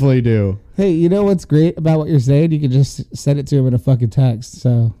 You definitely do. Hey, you know what's great about what you're saying? You can just send it to him in a fucking text.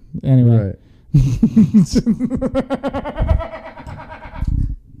 So anyway. Right.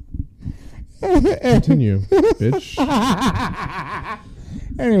 Continue, bitch.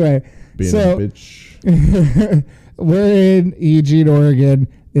 Anyway. Being a bitch. We're in Eugene, Oregon.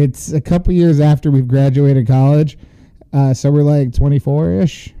 It's a couple years after we've graduated college. So we're like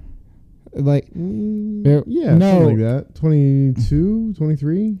 24-ish. Like, yeah, something like that. 22,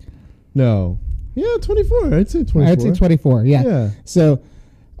 23? No. Yeah, 24. I'd say 24. I'd say 24, yeah. So,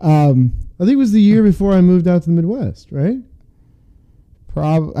 I think it was the year before I moved out to the Midwest, right?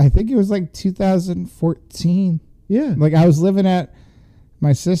 I think it was like 2014. Yeah. Like I was living at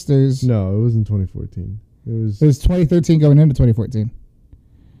my sister's. No, it wasn't 2014. It was 2013 going into 2014.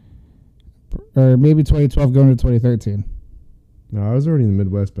 Or maybe 2012 going into 2013. No, I was already in the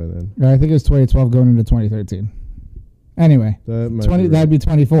Midwest by then. I think it was 2012 going into 2013. Anyway, that'd be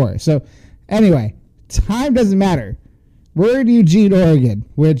 24. So, anyway, time doesn't matter. We're in Eugene, Oregon,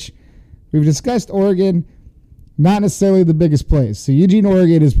 which we've discussed Oregon, not necessarily the biggest place. So, Eugene,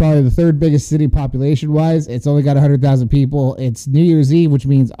 Oregon is probably the third biggest city population-wise. It's only got 100,000 people. It's New Year's Eve, which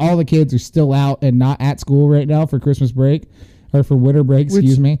means all the kids are still out and not at school right now for Christmas break. Or for winter break,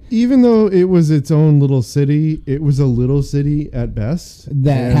 excuse me. Even though it was its own little city, it was a little city at best.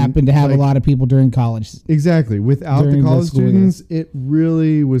 That happened to have a lot of people during college. Exactly. Without the college students, it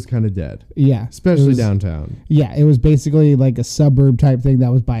really was kind of dead. Yeah. Especially downtown. Yeah, it was basically like a suburb type thing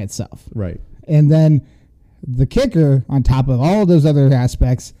that was by itself. Right. And then the kicker, on top of all of those other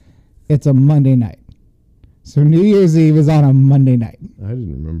aspects, it's a Monday night. So New Year's Eve is on a Monday night. I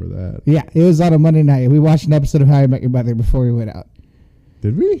didn't remember that. Yeah, it was on a Monday night. We watched an episode of How I Met Your Mother before we went out.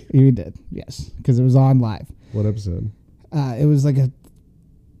 Did we? We did, yes, because it was on live. What episode? It was like a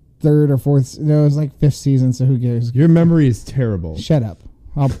third or fourth. No, it was like fifth season. So who cares? Your memory is terrible. Shut up.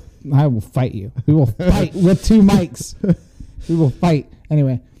 I will fight you. We will fight with two mics. We will fight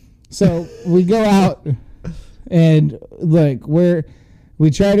anyway. So we go out and look, we're We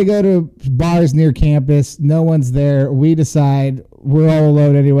try to go to bars near campus. No one's there. We decide we're all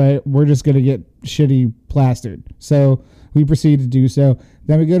alone anyway. We're just going to get shitty plastered. So we proceed to do so.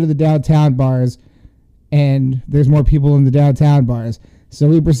 Then we go to the downtown bars, and there's more people in the downtown bars. So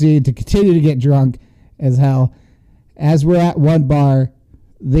we proceed to continue to get drunk as hell. As we're at one bar,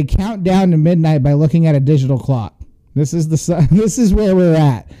 they count down to midnight by looking at a digital clock. This is where we're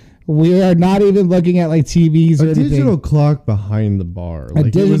at. We are not even looking at like TVs or anything. A digital clock behind the bar. A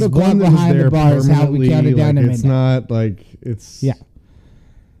digital clock behind the bar is how we counted down to midnight. It's not like it's... Yeah.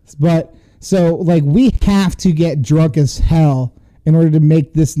 But, so, like, we have to get drunk as hell in order to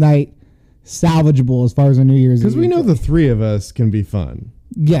make this night salvageable as far as a New Year's Eve. Because we know the three of us can be fun.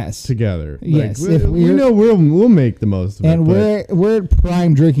 Yes. Together. Yes. Like, we know we'll make the most of and it. And we're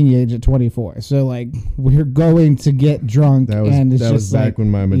prime drinking age at 24. So, like, we're going to get drunk. That was back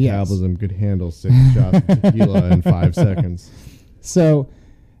when my metabolism could handle 6 shots of tequila in 5 seconds. So,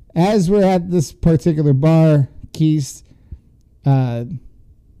 as we're at this particular bar, Keith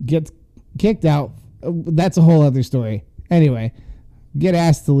gets kicked out. That's a whole other story. Anyway, get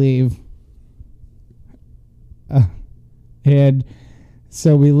asked to leave. And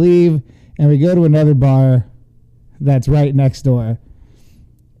so we leave and we go to another bar that's right next door.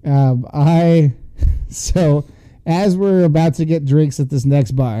 So as we're about to get drinks at this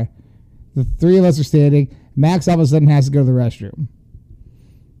next bar, the three of us are standing. Max all of a sudden has to go to the restroom.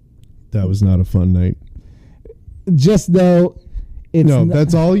 That was not a fun night. Just though it's... No,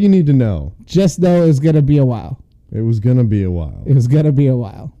 that's all you need to know. Just though it's going to be a while. It was going to be a while. It was going to be a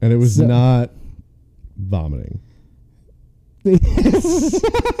while. And it was not vomiting. I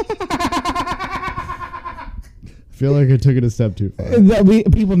feel like I took it a step too far.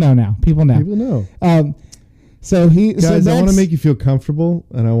 People know now. People know. People know. So guys, I want to make you feel comfortable,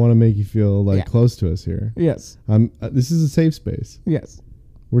 and I want to make you feel like close to us here. Yes. This is a safe space. Yes.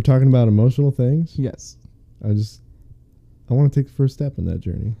 We're talking about emotional things. Yes. I want to take the first step in that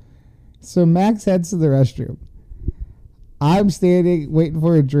journey. So Max heads to the restroom. I'm standing waiting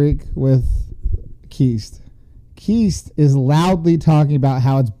for a drink with Keist. Keist is loudly talking about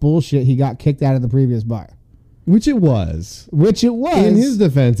how it's bullshit he got kicked out of the previous bar. Which it was. In his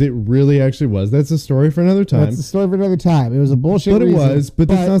defense, it really actually was. That's a story for another time. That's a story for another time. It was a bullshit reason. But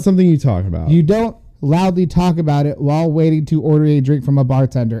that's not something you talk about. You don't loudly talk about it while waiting to order a drink from a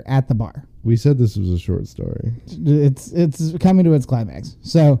bartender at the bar. We said this was a short story. It's coming to its climax.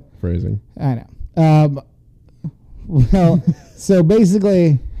 So phrasing. I know. Well, so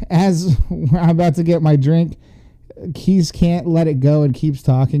basically, as I'm about to get my drink, Keys can't let it go and keeps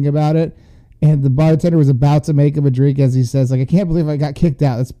talking about it. And the bartender was about to make him a drink as he says, like, I can't believe I got kicked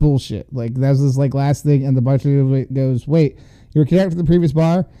out. That's bullshit. Like, that was his like last thing. And the bartender goes, wait, you were kicked out from the previous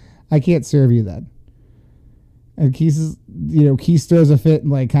bar? I can't serve you then. And Keys throws a fit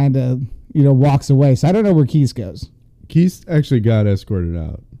and like kind of, walks away. So I don't know where Keys goes. Keys actually got escorted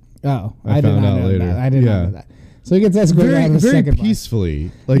out. Oh, I found out later. I didn't know that. So he gets escorted out of the second bar. Very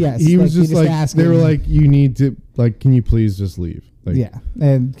peacefully. Like, yes, he was just like, asking, they were like, you need to, like, can you please just leave? Like, yeah,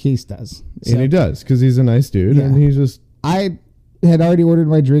 and Keith does. So, and he does, because he's a nice dude, and he's just... I had already ordered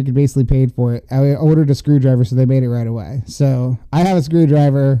my drink and basically paid for it. I ordered a screwdriver, so they made it right away. So I have a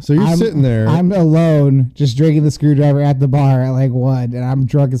screwdriver. So you're sitting there. I'm alone, just drinking the screwdriver at the bar at like 1, and I'm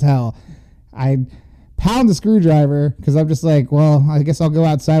drunk as hell. I pound the screwdriver, because I'm just like, well, I guess I'll go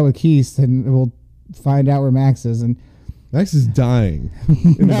outside with Keith, and we'll find out where Max is. And Max is dying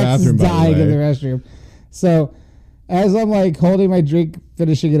in the bathroom, by the way. Max is dying in the restroom. So as I'm like holding my drink,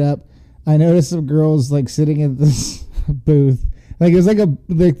 finishing it up, I noticed some girls like sitting in this booth. Like, it was like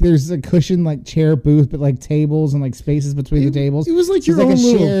there's a cushion like chair booth, but like tables and like spaces between the tables. It was like your own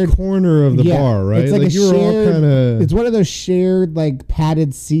little corner of the bar, right? It's like you were all kind of... It's one of those shared like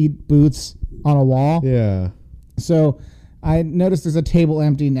padded seat booths on a wall. Yeah. So I noticed there's a table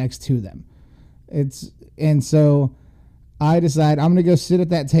empty next to them. And so I decide I'm going to go sit at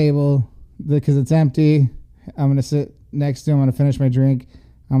that table because it's empty. I'm going to sit next to him. I'm going to finish my drink.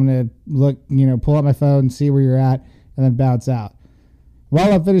 I'm going to look, pull out my phone, see where you're at, and then bounce out.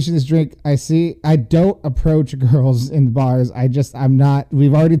 While I'm finishing this drink, I don't approach girls in bars. I'm not,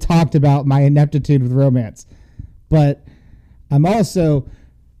 we've already talked about my ineptitude with romance, but I'm also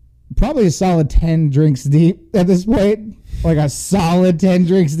probably a solid 10 drinks deep at this point. Like a solid 10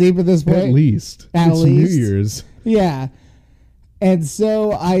 drinks deep at this point. At least. It's New Year's. Yeah. And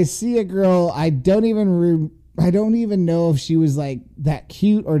so I see a girl. I don't even know if she was like that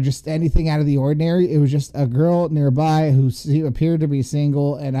cute or just anything out of the ordinary. It was just a girl nearby who appeared to be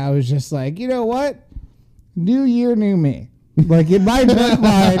single. And I was just like, you know what? New year, new me. Like in my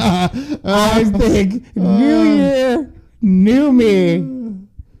mind, I think new year, new me.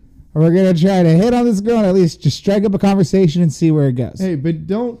 we're gonna try to hit on this girl and at least just strike up a conversation and see where it goes. Hey, but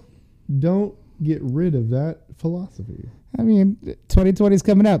don't get rid of that philosophy. I mean, 2020 is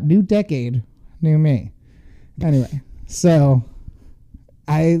coming up. New decade, new me. Anyway, so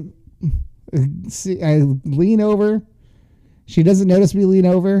I lean over. She doesn't notice me lean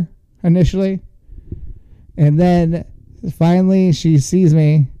over initially. And then finally she sees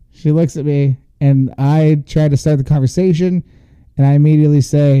me. She looks at me. And I try to start the conversation. And I immediately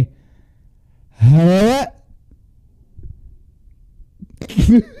say,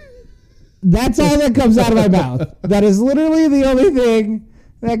 that's all that comes out of my mouth. That is literally the only thing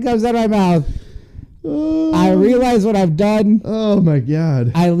that comes out of my mouth. I realize what I've done. Oh my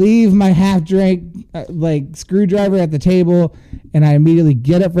God. I leave my half drink screwdriver at the table, and I immediately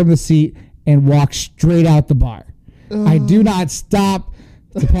get up from the seat and walk straight out the bar. I do not stop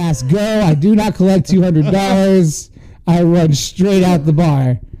to pass go. I do not collect $200. I run straight out the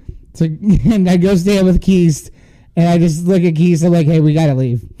bar. And I go stand with Keith, and I just look at Keith. I'm like, hey, we got to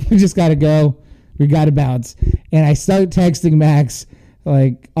leave. We just got to go. We got to bounce. And I start texting Max,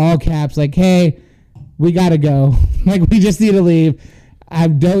 like all caps, like, hey, we got to go. Like, we just need to leave. I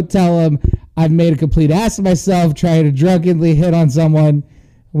don't tell him I've made a complete ass of myself trying to drunkenly hit on someone.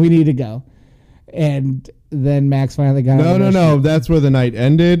 We need to go. And then Max finally got No. That's where the night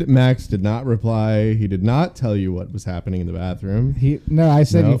ended. Max did not reply. He did not tell you what was happening in the bathroom. I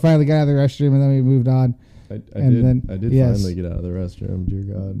said he finally got out of the restroom, and then we moved on. I did finally get out of the restroom. Dear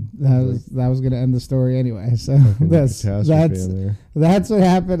God, that was going to end the story anyway. So that's what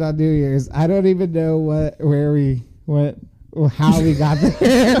happened on New Year's. I don't even know where we went, or how we got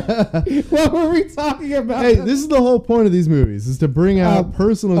there. What were we talking about? Hey, this is the whole point of these movies: is to bring out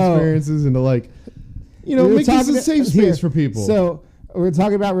personal experiences and to make this a safe space for people. So we were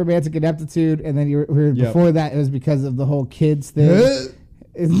talking about romantic ineptitude, and then before that, it was because of the whole kids thing.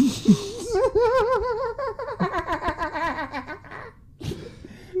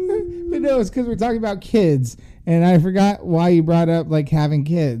 But no, it's because we're talking about kids, and I forgot why you brought up having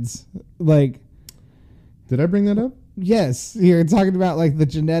kids. Did I bring that up? Yes, you're talking about the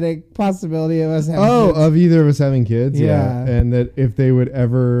genetic possibility of us having kids. Of either of us having kids. Yeah, and that if they would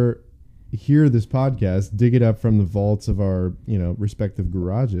ever hear this podcast, dig it up from the vaults of our respective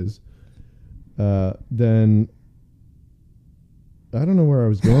garages, then I don't know where I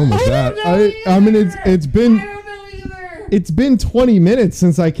was going with that. I mean, it's been 20 minutes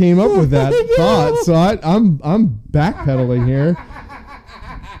since I came up with that thought, so I'm backpedaling here.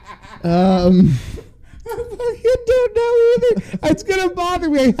 You don't know either. It's gonna bother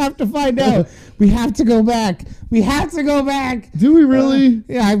me. I have to find out. We have to go back. Do we really?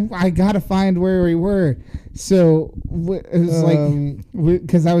 Yeah, I gotta find where we were. So it was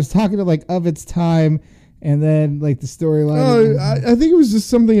because I was talking to Of Its Time, and then the storyline. I think it was just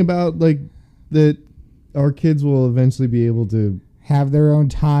something about that our kids will eventually be able to have their own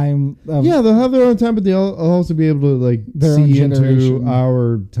time. They'll have their own time, but they'll also be able to see into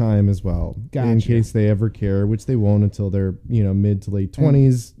our time as well. Gotcha. In case they ever care, which they won't until they're mid to late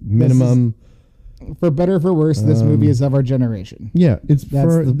 20s minimum. For better or for worse, this movie is of our generation. Yeah,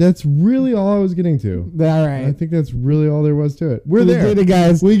 that's really all I was getting to. All right, I think that's really all there was to it. We did it,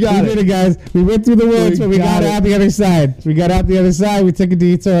 guys. We did it, guys. We went through the woods, but we got out the other side. We took a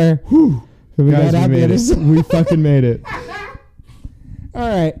detour. Whew. We got out the other side. We fucking made it. All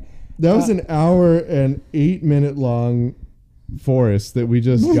right. That was an hour and 8 minute long forest that we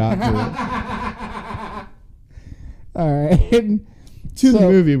just got through. All right. To the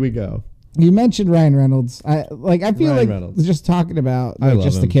movie we go. You mentioned Ryan Reynolds. I feel Reynolds. Just talking about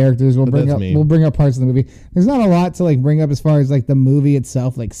just the characters. We'll bring up parts of the movie. There's not a lot to bring up as far as the movie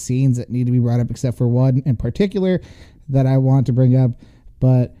itself, scenes that need to be brought up, except for one in particular that I want to bring up.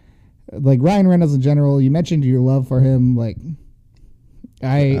 But Ryan Reynolds in general, you mentioned your love for him.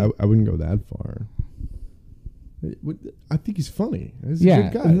 I wouldn't go that far. I think he's funny. He's a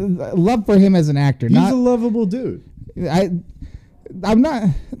good guy. Love for him as an actor. He's a lovable dude. I'm not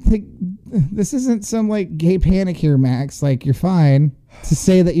this isn't some gay panic here, Max. You're fine to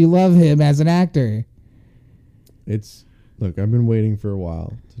say that you love him as an actor. Look, I've been waiting for a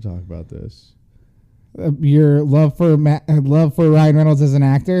while to talk about this. Your love for Ryan Reynolds as an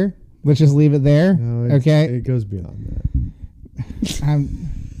actor. Let's just leave it there. No, okay, it goes beyond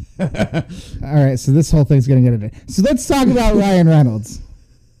that. All right, so this whole thing's gonna get into. So let's talk about Ryan Reynolds.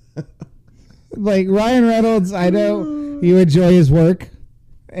 Ryan Reynolds, I know you enjoy his work,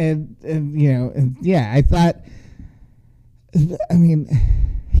 and I thought. I mean,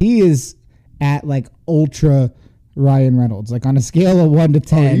 he is at ultra Ryan Reynolds. On a scale of 1 to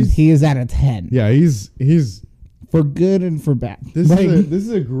 10, he is at a 10. Yeah, he's for good and for bad. This Like, is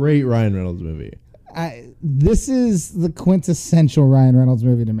a great Ryan Reynolds movie. this is the quintessential Ryan Reynolds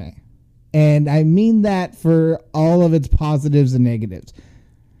movie to me. And I mean that for all of its positives and negatives.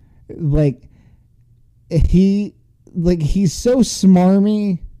 Like he's so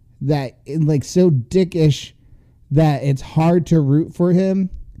smarmy that like so dickish that it's hard to root for him.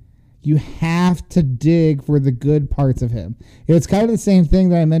 You have to dig for the good parts of him. It's kind of the same thing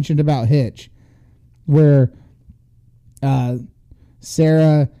that I mentioned about Hitch, where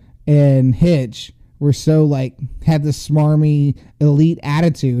Sarah and Hitch were so like had this smarmy elite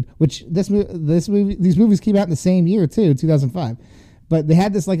attitude, which these movies came out in the same year too, 2005. But they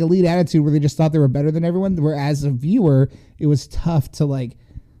had this like elite attitude where they just thought they were better than everyone. Where as a viewer, it was tough to like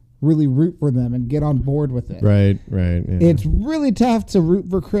really root for them and get on board with it. Right. Yeah. It's really tough to root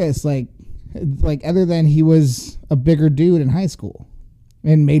for Chris, like other than he was a bigger dude in high school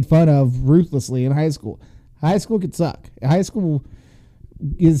and made fun of ruthlessly in high school. High school could suck. High school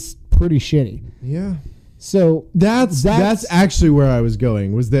is pretty shitty. Yeah. So That's actually where I was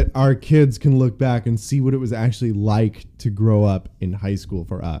going, was that our kids can look back and see what it was actually like to grow up in high school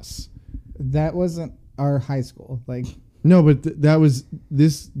for us. that wasn't our high school. Like No, but that was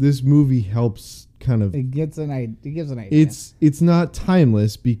this movie helps kind of it gives an idea. it's not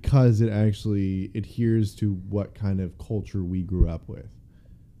timeless because it actually adheres to what kind of culture we grew up with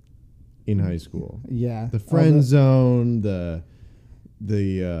in high school. Yeah. The friend zone, the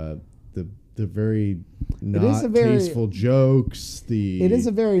very not tasteful jokes. It is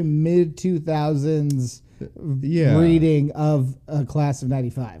a very mid 2000s yeah. reading of a class of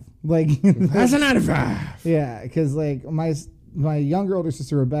 95. Like Class of 95. yeah, because like my younger older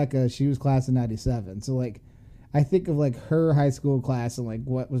sister Rebecca, she was class of 97. So like I think of like her high school class and like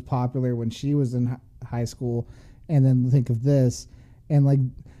what was popular when she was in high school, and then think of this and like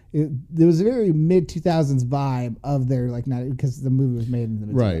there was a very mid 2000s vibe of their like not because the movie was made in the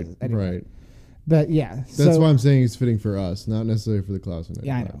mid 2000s. Anyway. Right. But yeah, That's why I'm saying it's fitting for us, not necessarily for the class of 95.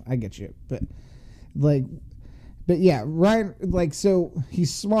 yeah, I know, I get you, but yeah, Ryan, like, so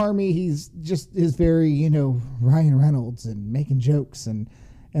he's smarmy. He's just is very, Ryan Reynolds and making jokes and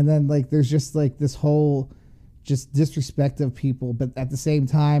then like there's just like this whole just disrespect of people, but at the same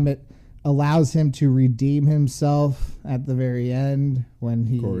time it allows him to redeem himself at the very end when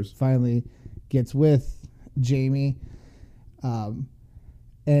he finally gets with Jamie.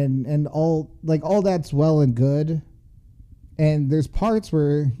 And all that's well and good. And there's parts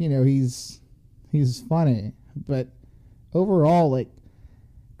where, he's funny, but overall, like,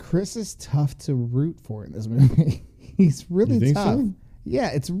 Chris is tough to root for in this movie. He's really You think tough. so? Yeah,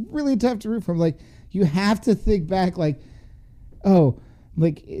 it's really tough to root for him. Like, you have to think back, like,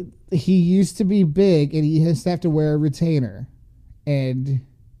 he used to be big and he has to have to wear a retainer. And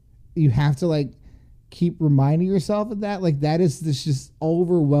you have to, like, keep reminding yourself of that. Like, that is this just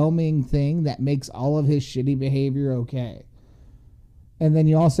overwhelming thing that makes all of his shitty behavior okay. And then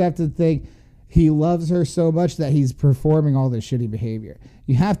you also have to think he loves her so much that he's performing all this shitty behavior.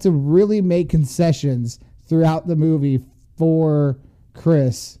 You have to really make concessions throughout the movie for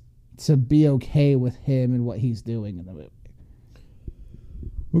Chris to be okay with him and what he's doing in the movie.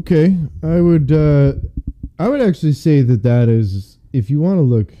 Okay, I would actually say that is, if you want to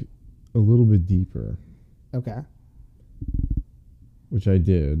look a little bit deeper, Okay. which I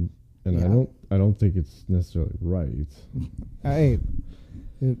did, and Yeah. I don't think it's necessarily right. Hey,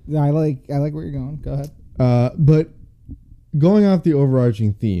 I like where you're going. Go ahead. But going off the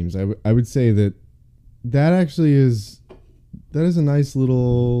overarching themes, I would say that actually is a nice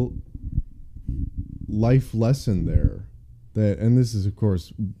little life lesson there. And this is of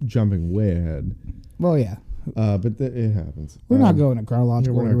course jumping way ahead. Well, yeah. But it happens. We're not going in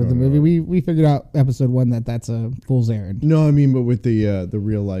chronological we're not order with the going movie. We figured out episode 1 that's a fool's errand. No, I mean, but with the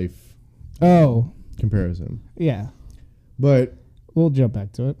real life Oh, comparison. yeah. But We'll jump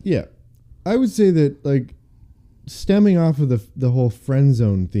back to it. yeah, I would say that, like, stemming off of the whole friend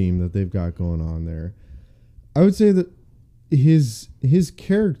zone theme that they've got going on there, I would say that his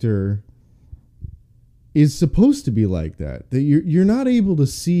character is supposed to be like that. That you're not able to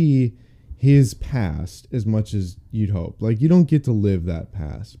see his past as much as you'd hope. Like, you don't get to live that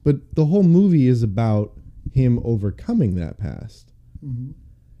past. But the whole movie is about him overcoming that past. Mm-hmm.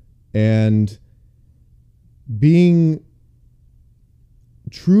 And being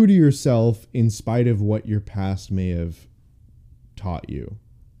true to yourself in spite of what your past may have taught you.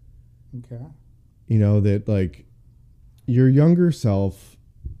 Okay. That, like, your younger self,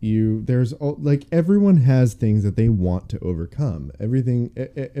 like, everyone has things that they want to overcome. Everything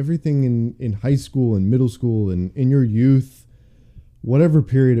in high school and middle school and in your youth, whatever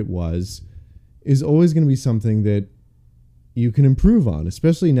period it was, is always going to be something that you can improve on,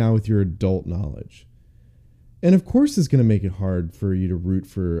 especially now with your adult knowledge. And of course it's going to make it hard for you to root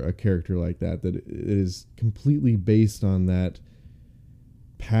for a character like that is completely based on that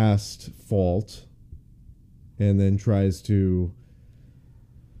past fault and then tries to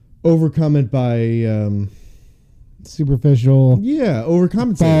overcome it by superficial,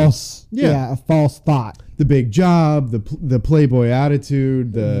 overcompensate. False, a false thought. The big job, the playboy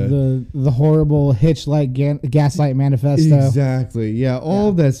attitude, the horrible Hitch-like gaslight manifesto. Exactly. Yeah, all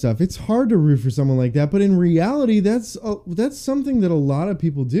of that stuff. It's hard to root for someone like that, but in reality, that's something that a lot of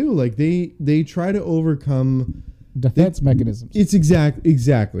people do. Like they try to overcome defense mechanisms. It's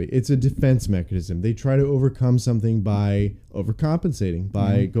exactly. It's a defense mechanism. They try to overcome something by overcompensating,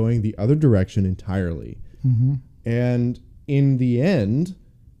 by going the other direction entirely. Mm-hmm. And in the end,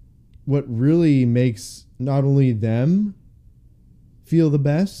 what really makes not only them feel the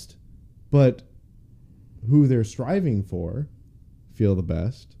best, but who they're striving for feel the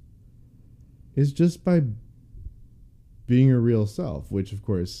best is just by being your real self, which of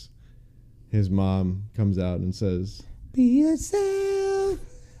course his mom comes out and says, "Be yourself,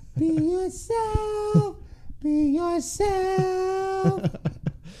 be yourself, be yourself."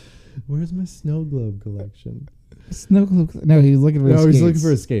 Where's my snow globe collection? Snow globe? No, he's looking for his skates. He's looking for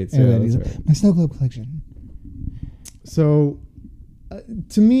his skates. Yeah, that's right. My snow globe collection. So,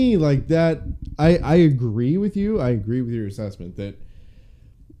 to me, like that, I agree with you. I agree with your assessment that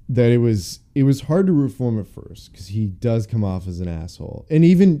it was hard to root for him at first because he does come off as an asshole, and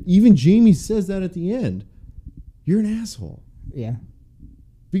even Jamie says that at the end. You're an asshole. Yeah.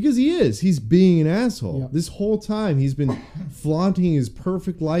 Because he is. He's being an asshole. Yep. This whole time he's been flaunting his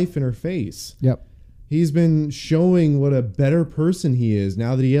perfect life in her face. Yep. He's been showing what a better person he is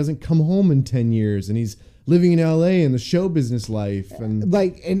now that he hasn't come home in 10 years and he's living in LA in the show business life.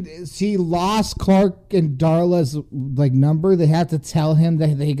 And he lost Clark and Darla's number. They had to tell him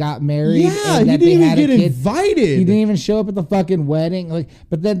that they got married. Yeah, and that he didn't even get kid. invited. He didn't even show up at the fucking wedding.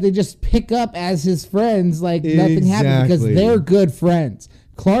 But then they just pick up as his friends nothing happened because they're good friends.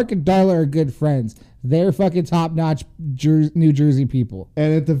 Clark and Darla are good friends. They're fucking top-notch New Jersey people.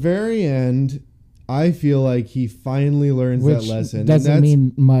 And at the very end, I feel like he finally learns that lesson. Doesn't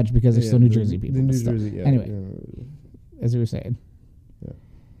mean much because they're still New Jersey people. The New Jersey, yeah. Anyway, as we were saying. Yeah.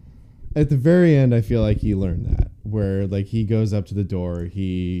 At the very end, I feel like he learned that. Where he goes up to the door,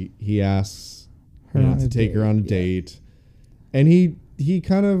 he asks her to take her on a date. And he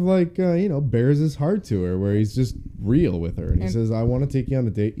kind of bears his heart to her, where he's just real with her, and he says, "I want to take you on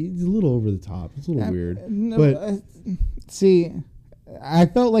a date." He's a little over the top. It's a little weird. No, but see, I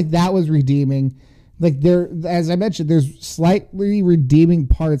felt like that was redeeming. As I mentioned, there's slightly redeeming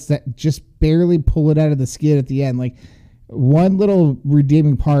parts that just barely pull it out of the skid at the end. One little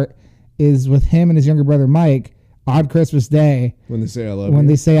redeeming part is with him and his younger brother Mike on Christmas Day when they say "I love you." When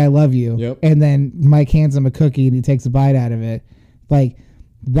they say "I love you," yep. And then Mike hands him a cookie and he takes a bite out of it.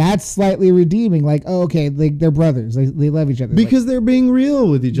 That's slightly redeeming. Okay, they're brothers. They love each other because they're being real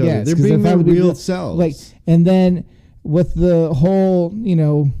with each other. Yes, they're being their real selves. And then with the whole,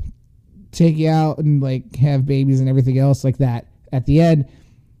 take you out and have babies and everything else like that at the end,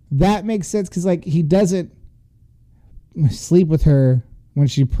 that makes sense because he doesn't sleep with her when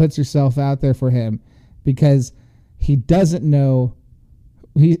she puts herself out there for him because he doesn't know.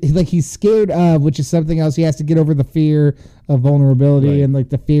 He's scared of, which is something else. He has to get over the fear of vulnerability and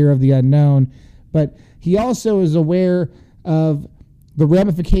the fear of the unknown. But he also is aware of the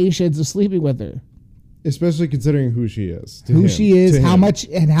ramifications of sleeping with her. Especially considering who she is. How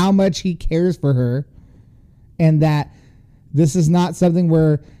much he cares for her. And that this is not something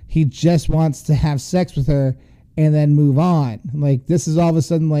where he just wants to have sex with her and then move on. This is all of a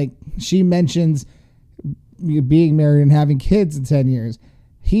sudden, she mentions being married and having kids in 10 years.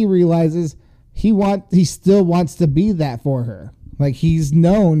 He realizes he still wants to be that for her. He's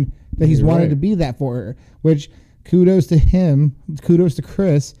known that he's wanted to be that for her, which kudos to him, kudos to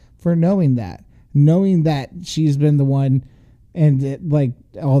Chris for knowing that she's been the one and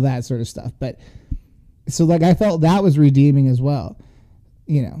all that sort of stuff. But so I felt that was redeeming as well.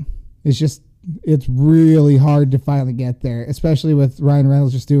 It's really hard to finally get there, especially with Ryan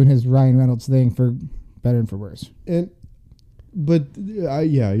Reynolds just doing his Ryan Reynolds thing for better and for worse. But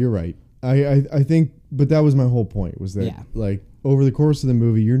you're right. I think, but that was my whole point, was that over the course of the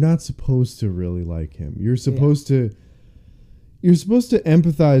movie, you're not supposed to really like him. You're supposed to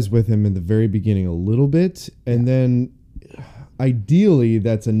empathize with him in the very beginning a little bit, and then ideally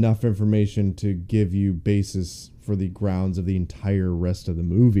that's enough information to give you basis for the grounds of the entire rest of the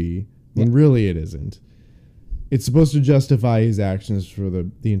movie, when really it isn't. it's supposed to justify his actions for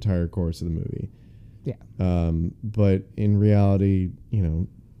the entire course of the movie. Yeah. But in reality, you know,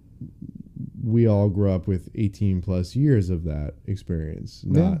 we all grew up with 18 plus years of that experience,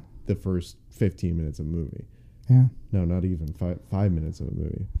 not the first 15 minutes of a movie. Yeah. No, not even 5 minutes of a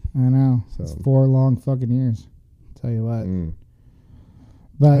movie. I know. So. It's 4 long fucking years. Tell you what. Mm.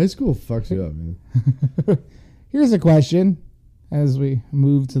 But High school fucks you up, man. here's a question as we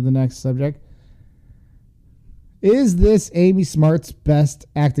move to the next subject. Is this Amy Smart's best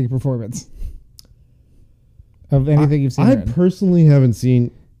acting performance of anything you've seen? I personally haven't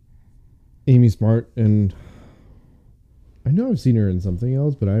seen Amy Smart, and I know I've seen her in something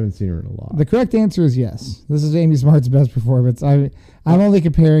else, but I haven't seen her in a lot. The correct answer is yes. This is Amy Smart's best performance. I'm only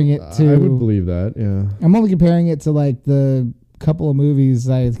comparing it to. I would believe that. Yeah. I'm only comparing it to like the couple of movies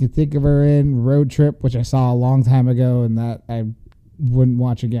I can think of her in. Road Trip, which I saw a long time ago, and that I wouldn't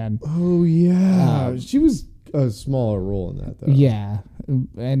watch again. Oh yeah, she was a smaller role in that though. Yeah,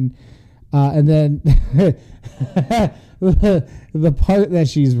 and then the part that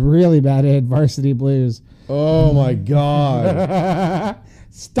she's really bad at, Varsity Blues. Oh my God.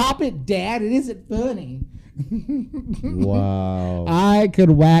 Stop it, Dad! It isn't funny. Wow. I could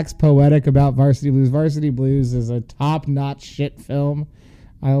wax poetic about Varsity Blues. Varsity Blues is a top-notch shit film.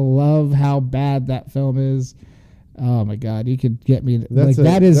 I love how bad that film is. Oh my God, you could get me That's a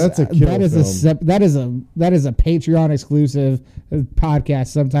Patreon exclusive podcast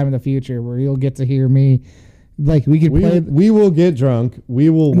sometime in the future where you'll get to hear me. Like we will get drunk. We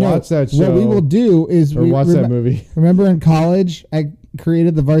will watch that show. What we will do is watch that movie. Remember in college, I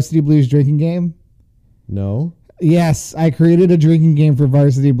created the Varsity Blues drinking game. No. Yes, I created a drinking game for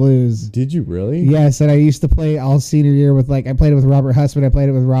Varsity Blues. Did you really? Yes, and I used to play all senior year with I played it with Robert Husband. I played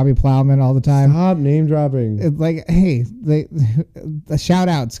it with Robbie Plowman all the time. Stop name dropping. It's like, hey, the shout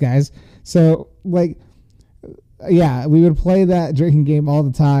outs, guys. So we would play that drinking game all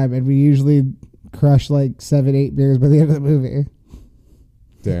the time, and we usually crush 7-8 beers by the end of the movie.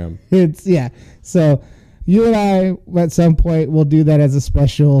 Damn. So you and I at some point will do that as a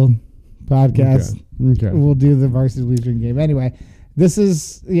special podcast. Okay. We'll do the Varsity Blues drinking game. Anyway, this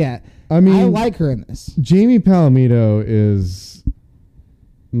is I like her in this. Jamie Palomino is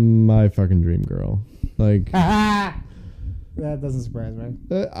my fucking dream girl. That doesn't surprise me.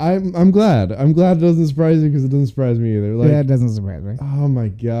 I'm glad. I'm glad it doesn't surprise you because it doesn't surprise me either. It doesn't surprise me. Oh my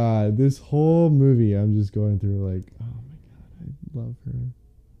God, this whole movie I'm just going through oh my God, I love her.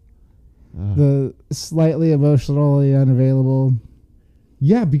 The slightly emotionally unavailable.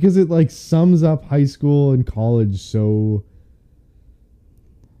 Yeah, because it sums up high school and college so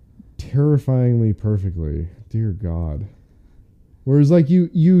terrifyingly perfectly. Dear God. Whereas you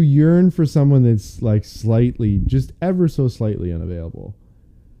yearn for someone that's slightly, just ever so slightly unavailable.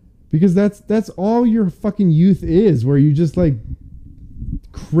 Because that's all your fucking youth is, where you just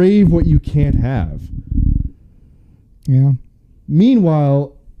crave what you can't have. Yeah.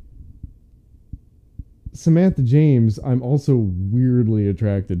 Meanwhile, Samantha James, I'm also weirdly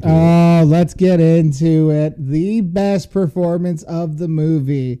attracted to. Oh, let's get into it. The best performance of the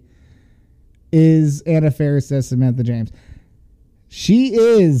movie is Anna Faris as Samantha James. She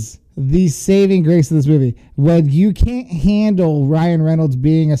is the saving grace of this movie. When you can't handle Ryan Reynolds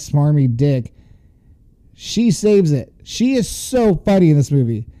being a smarmy dick, she saves it. She is so funny in this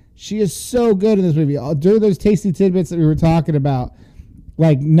movie. She is so good in this movie. During those tasty tidbits that we were talking about,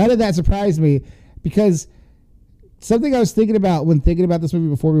 none of that surprised me. Because something I was thinking about when thinking about this movie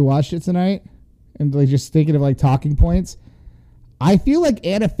before we watched it tonight, and just thinking of talking points, I feel like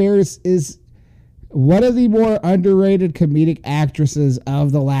Anna Faris is one of the more underrated comedic actresses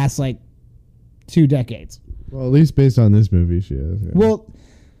of the last 2 decades. Well, at least based on this movie, she is. Yeah. Well,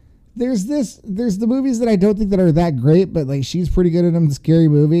 there's the movies that I don't think that are that great, but she's pretty good in them. The Scary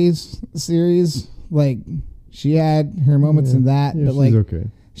Movies series, she had her moments in that, but she's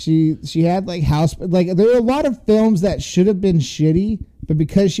okay. She had House, there were a lot of films that should have been shitty, but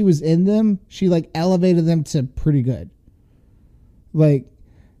because she was in them, she elevated them to pretty good.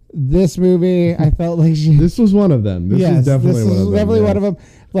 This movie, I felt this was one of them. This is definitely one of them.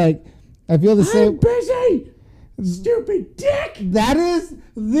 I feel the same. I'm busy, stupid dick. That is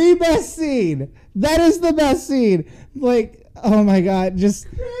the best scene. That is the best scene. Oh my God, just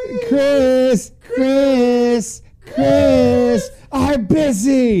Chris. I'm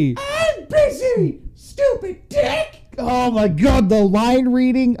busy, stupid dick. Oh my God, the line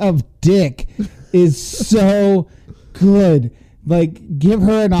reading of Dick is so good. Give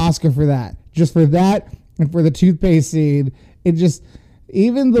her an Oscar for that. Just for that and for the toothpaste scene.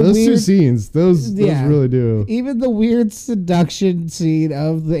 even the Those two weird scenes, those Yeah. really do. even the weird seduction scene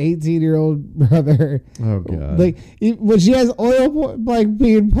of the 18-year-old brother. Oh god. Like when she has oil like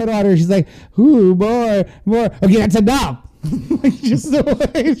being put on her, she's like, "Ooh, more. Okay, that's enough." Like just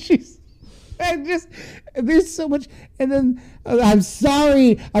the way she's, and just there's so much. And then I'm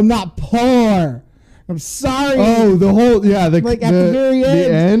sorry, I'm not poor. I'm sorry. Oh, the whole Like at the very end.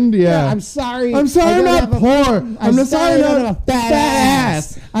 The end, yeah. I'm sorry. I'm sorry I I'm don't not have a- poor. I'm not sorry I don't I'm have not a fat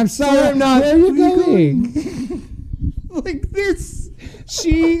ass. I'm sorry I'm not. Where are you going? Like this,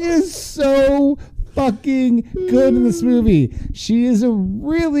 she is so fucking good in this movie. She is a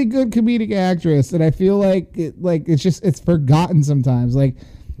really good comedic actress, and I feel like it's forgotten sometimes. Like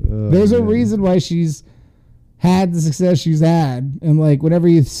there's a reason why she's had the success she's had, and like whenever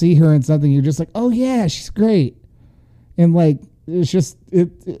you see her in something, you're just like, oh yeah, she's great. And like it's just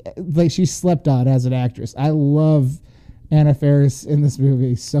like she's slept on as an actress. I love Anna Faris in this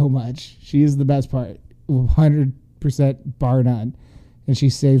movie so much. She is the best part, 100% bar none, and she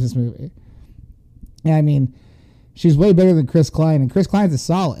saves this movie. And I mean, she's way better than Chris Klein, and Chris Klein's a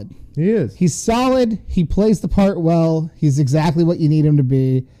solid. He is. He's solid. He plays the part well. He's exactly what you need him to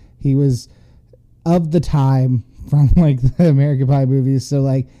be. He was of the time from like the American Pie movies, so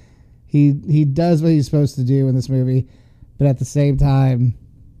like he does what he's supposed to do in this movie, but at the same time,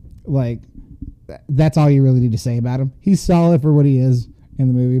 like that's all you really need to say about him. He's solid for what he is in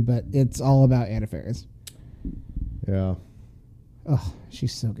the movie, but it's all about Anna Faris. Yeah. Oh,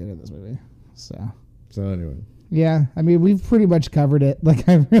 she's so good in this movie. So anyway, yeah, I mean we've pretty much covered it. Like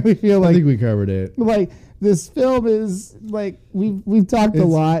I really feel I like think we covered it. like this film is like we've talked a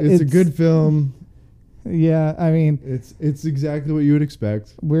lot. It's a good film. Yeah, I mean It's exactly what you would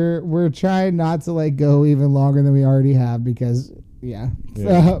expect. we're trying not to like go even longer than we already have because Yeah.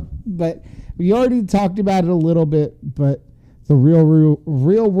 but we already talked about it a little bit. But the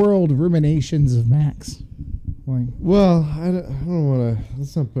real world ruminations of Max. Like, Well, I don't want to.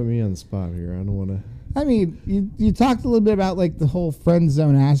 Let's not put me on the spot here. I don't want to. I mean, you talked a little bit about like the whole friend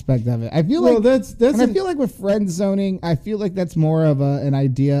zone aspect of it. I feel Well, like that's and I feel like with friend zoning, I feel like that's more of an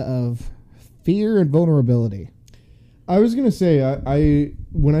idea of fear and vulnerability. I was gonna say I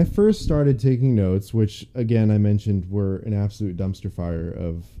when I first started taking notes, which again I mentioned were an absolute dumpster fire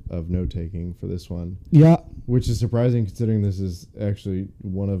of note taking for this one, Yeah. which is surprising considering this is actually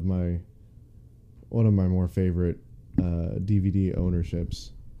one of my more favorite DVD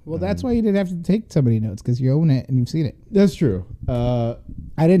ownerships. Well, that's why you didn't have to take so many notes because you own it and you've seen it. That's true. I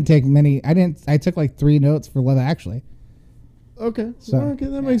didn't take many. I took like 3 notes for Love Actually. Okay, So, okay,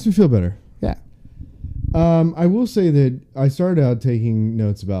 that makes me feel better. Yeah. I will say that I started out taking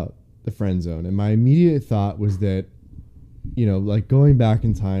notes about the friend zone, and my immediate thought was that, you know, like going back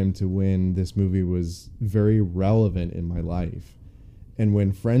in time to when this movie was very relevant in my life, and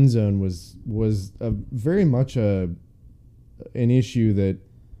when friend zone was very much an issue that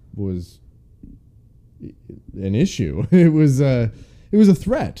was an issue. It was a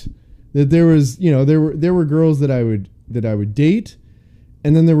threat that there was, you know, there were girls that I would date.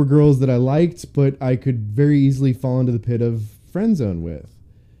 And then there were girls that I liked, but I could very easily fall into the pit of friend zone with.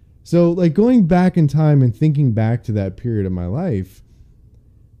 So, like, going back in time and thinking back to that period of my life,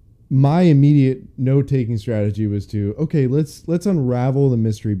 my immediate note-taking strategy was to, okay, let's unravel the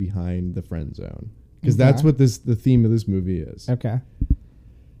mystery behind the friend zone, because that's what the theme of this movie is. Okay.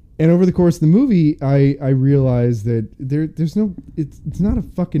 And over the course of the movie, I realized that there's no, it's not a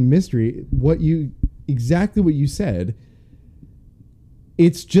fucking mystery. Exactly what you said.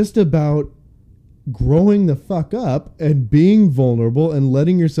 It's just about growing the fuck up and being vulnerable and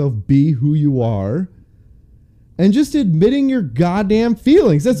letting yourself be who you are and just admitting your goddamn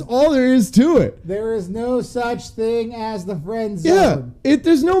feelings. That's all there is to it. There is no such thing as the friend zone. Yeah,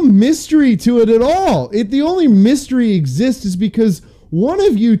 there's no mystery to it at all. The only mystery exists is because one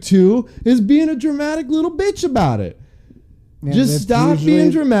of you two is being a dramatic little bitch about it. Yeah, Just that's stop usually-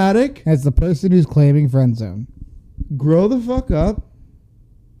 being dramatic, As the person who's claiming friend zone. grow the fuck up,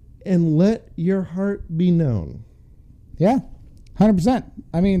 and let your heart be known. Yeah. 100%.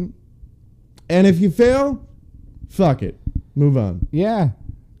 I mean, And if you fail, fuck it. Move on. yeah.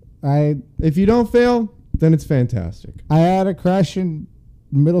 If you don't fail, then it's fantastic. I had a crush in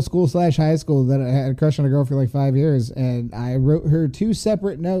middle school / high school that I had a crush on a girl for like 5 years, and I wrote her 2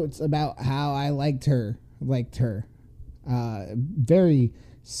 separate notes about how I liked her. Very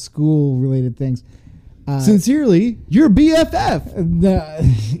school related things. Sincerely, your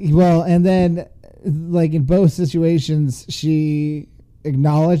BFF. Well, and then like in both situations, she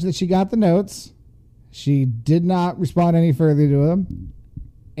acknowledged that she got the notes. She did not respond any further to them,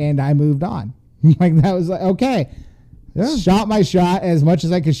 and I moved on. Like that was like, okay, Yeah. Shot my shot as much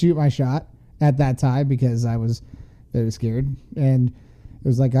as I could shoot my shot at that time because I was very scared. And it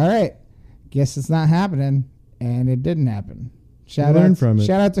was like, all right, guess it's not happening. And it didn't happen. Learn from it.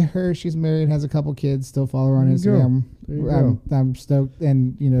 Shout out to her. She's married, has a couple kids, still follow her on There you go. Instagram. There you go. I'm stoked.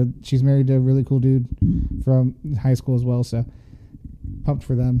 And, you know, she's married to a really cool dude from high school as well. So pumped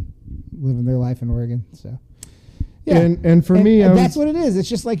for them living their life in Oregon. So, yeah. And for me, I that's was, what it is. It's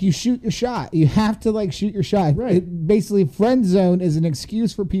just like you shoot your shot. You have to like shoot your shot. Right. Basically, friend zone is an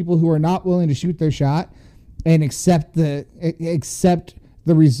excuse for people who are not willing to shoot their shot and accept the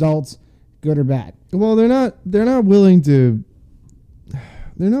results, good or bad. well, they're not willing to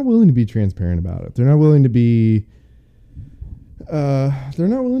be transparent about it. They're not willing to be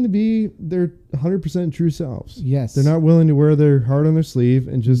their 100% true selves. Yes. They're not willing to wear their heart on their sleeve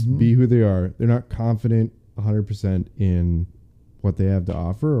and just be who they are. They're not confident 100% in what they have to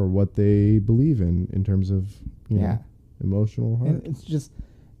offer or what they believe in terms of, you know, emotional heart. And it's just,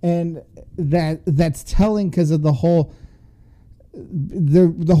 and that's telling because of the whole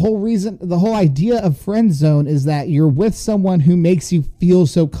reason, the whole idea of friend zone is that you're with someone who makes you feel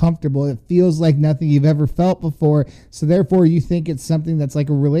so comfortable. It feels like nothing you've ever felt before. So therefore you think it's something that's like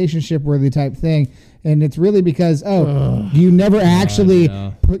a relationship worthy type thing. And it's really because, you never actually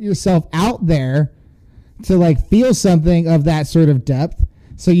put yourself out there to like feel something of that sort of depth.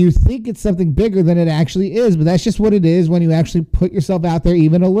 So you think it's something bigger than it actually is, but that's just what it is when you actually put yourself out there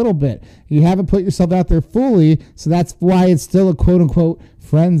even a little bit. You haven't put yourself out there fully, so that's why it's still a quote-unquote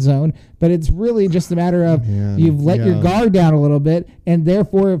friend zone, but it's really just a matter of you've let your guard down a little bit, and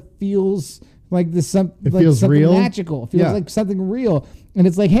therefore it feels like something real. magical. It feels like something real. And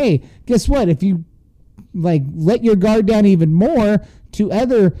it's like, hey, guess what? If you like let your guard down even more to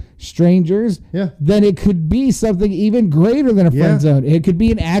other strangers, then it could be something even greater than a friend zone. It could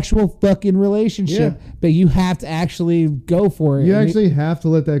be an actual fucking relationship, but you have to actually go for it. You actually have to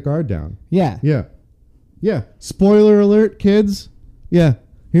let that guard down. Yeah. Yeah. Yeah. Spoiler alert, kids. Yeah.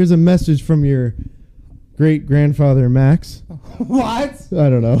 Here's a message from your great grandfather, Max. What? I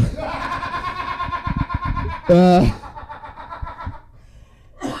don't know.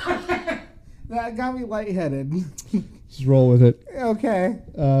 That got me lightheaded. Just roll with it. Okay.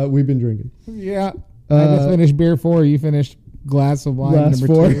 We've been drinking. Yeah. I just finished beer 4. You finished glass of wine Glass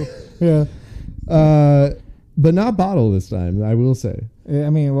number 4. 2. Yeah. But not bottle this time, I will say. I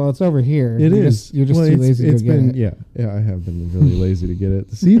mean, well, it's over here. It is. You're just too lazy to get it. Yeah, I have been really lazy to get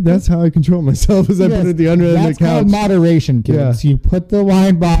it. See, that's how I control myself as I put it at the under end of the That's couch. called moderation, kids. Yeah. You put the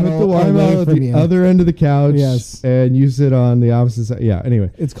wine bottle Put the wine away bottle at from the you. other end of the couch. Yes. And you sit on the opposite side. Yeah, anyway.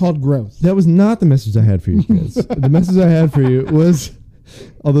 It's called growth. That was not the message I had for you, kids. The message I had for you was,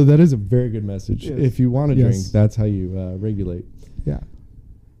 although that is a very good message. Yes. If you want to Yes. drink, that's how you regulate. Yeah.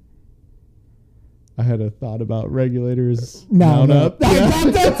 I had a thought about regulators. Mount up. Yeah.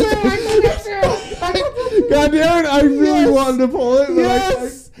 God damn it! I really wanted to pull it, but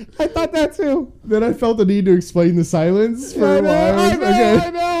Yes. I thought that too. then I felt the need to explain the silence for a while.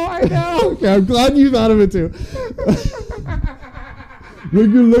 I know. Okay, I'm glad you thought of it too.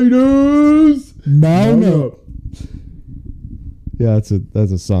 Regulators, Mount up. Yeah,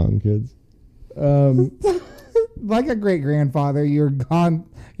 that's a song, kids. Like a great grandfather, you're gone.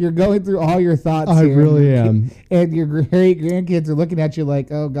 You're going through all your thoughts. I here, really am. And your great grandkids are looking at you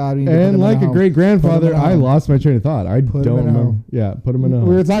like, "Oh God!" We need to put And them in like a home. great grandfather, Put 'em in I home. lost my train of thought. I Put 'em don't in a remember. home. Yeah, put them in a home.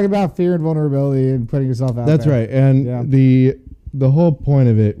 We were talking about fear and vulnerability and putting yourself out. That's there. right. And Yeah. the whole point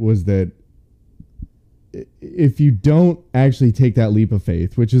of it was that if you don't actually take that leap of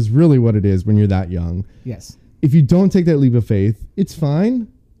faith, which is really what it is when you're that young, Yes. if you don't take that leap of faith, it's fine.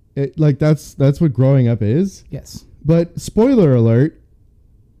 That's what growing up is. Yes. But spoiler alert,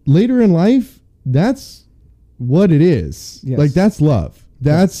 later in life, that's what it is. Yes. Like that's love.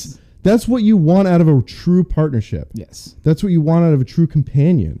 That's what you want out of a true partnership. Yes. That's what you want out of a true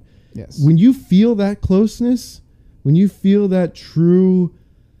companion. Yes. When you feel that closeness, when you feel that true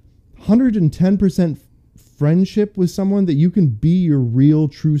 110% friendship with someone that you can be your real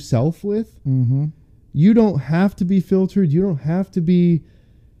true self with, Mm-hmm. you don't have to be filtered. You don't have to be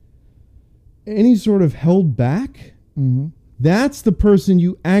any sort of held back. Mm-hmm. That's the person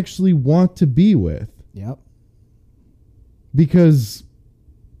you actually want to be with, Yep. because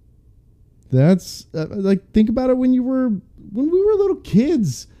that's like, think about it when we were little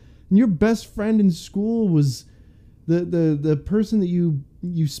kids and your best friend in school was the person that you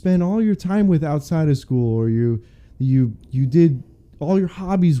spend all your time with outside of school, or you did all your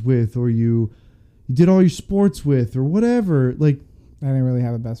hobbies with, or you did all your sports with, or whatever. Like, I didn't really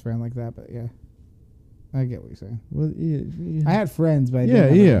have a best friend like that, but yeah, I get what you're saying. well, yeah. I had friends, but I Yeah,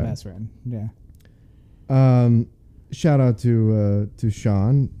 didn't have yeah. a best friend. Yeah. shout out to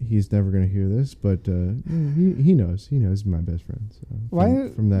Sean. He's never going to hear this, but he knows. He knows he's my best friend. So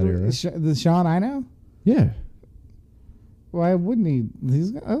from that era. The Sean I know? Yeah. Why wouldn't he?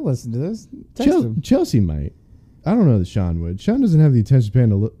 I'll listen to this. Text him. Chelsea might. I don't know that Sean would. Sean doesn't have the attention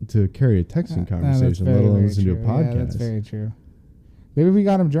span to carry a texting conversation, let alone listen to a podcast. Yeah, that's very true. Maybe we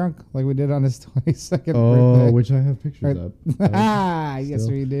got him drunk like we did on his 22nd birthday. Oh, which I have pictures of. Yes,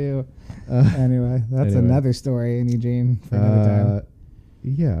 we do. Anyway, that's another story in Eugene for another time.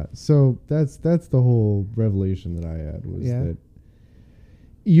 Yeah, so that's the whole revelation that I had was that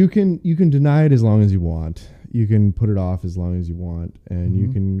you can deny it as long as you want. You can put it off as long as you want, and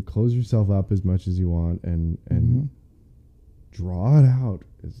you can close yourself up as much as you want, and draw it out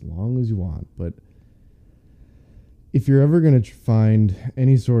as long as you want. But if you're ever going to find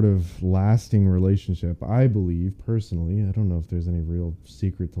any sort of lasting relationship, I believe personally, I don't know if there's any real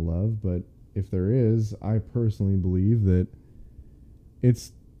secret to love, but if there is, I personally believe that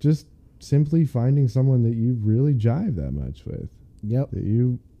it's just simply finding someone that you really jive that much with. Yep. That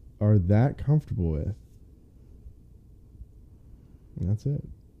you are that comfortable with. And that's it.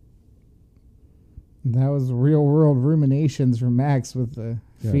 That was real world ruminations from Max with the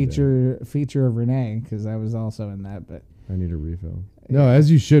feature of Renee, because I was also in that. But I need a refill. No, as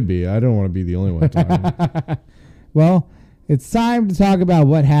you should be. I don't want to be the only one talking. Well, it's time to talk about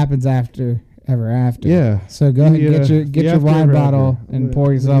what happens after Ever After. Yeah. So go ahead and get your wine bottle and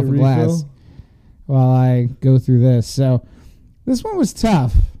pour yourself a glass while I go through this. So this one was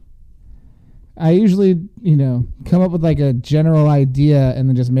tough. I usually, come up with like a general idea and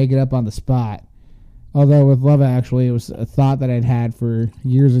then just make it up on the spot. Although with Love Actually, it was a thought that I'd had for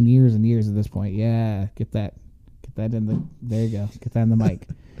years and years and years at this point. Yeah, get that in the, there you go. Get that in the mic.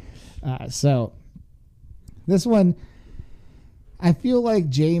 So this one, I feel like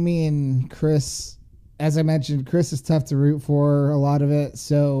Jamie and Chris, as I mentioned, Chris is tough to root for a lot of it.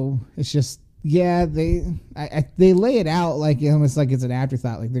 So it's just, they lay it out like almost like it's an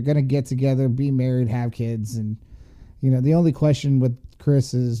afterthought. Like they're going to get together, be married, have kids. And, the only question with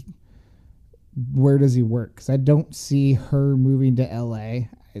Chris is, where does he work? Because I don't see her moving to LA.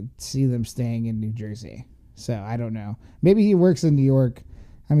 I see them staying in New Jersey. So I don't know. Maybe he works in New York.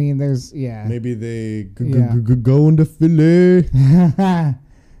 I mean, Maybe they go into Philly.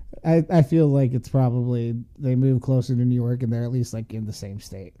 I feel like it's probably they move closer to New York and they're at least like in the same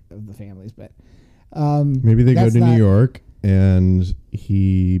state of the families. But maybe they go to New York and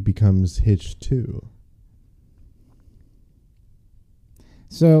he becomes Hitch too.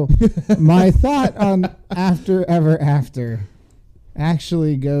 So my thought on After Ever After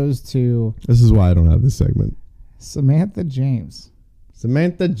actually goes to... This is why I don't have this segment. Samantha James.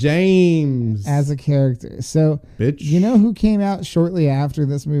 Samantha James. As a character. So, bitch. You know who came out shortly after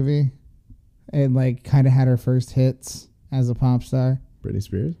this movie and like kind of had her first hits as a pop star? Britney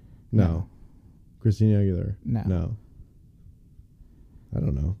Spears? No. Christina Aguilera? No. I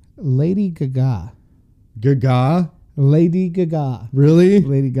don't know. Lady Gaga. Gaga? Lady Gaga. Really?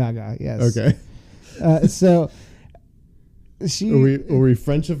 Lady Gaga, yes. Okay. So she... Are we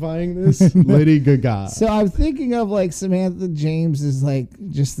Frenchifying this? Lady Gaga. So I'm thinking of like Samantha James is like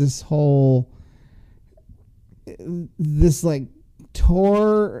just this whole... This like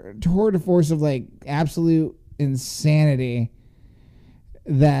tour de force of like absolute insanity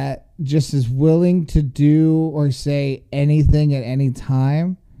that just is willing to do or say anything at any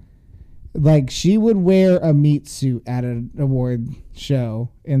time. Like she would wear a meat suit at an award show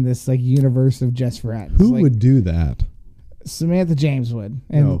in this like universe of just friends. Who like, would do that? Samantha James would.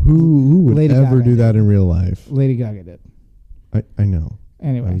 And no, who would Lady ever Gaga do that in real life? Lady Gaga did. I know.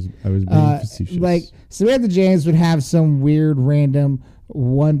 Anyway, I was being facetious. Like Samantha James would have some weird random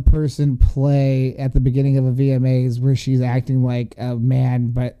one person play at the beginning of a VMAs where she's acting like a man,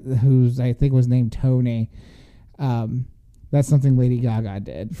 but who's I think was named Tony. That's something Lady Gaga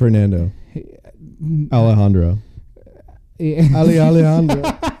did. Fernando. Alejandro. Alejandro.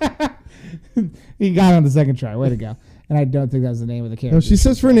 He got on the second try. Way to go. And I don't think that's the name of the character. No, she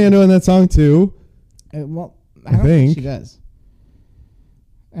says Fernando in that song too. Well, I don't think she does.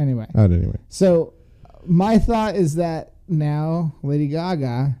 Anyway. So my thought is that now Lady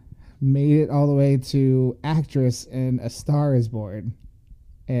Gaga made it all the way to actress in A Star Is Born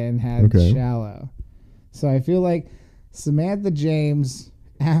and had Shallow. So I feel like Samantha James,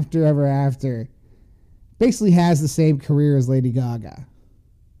 After Ever After, basically has the same career as Lady Gaga,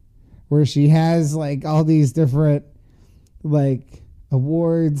 where she has like all these different like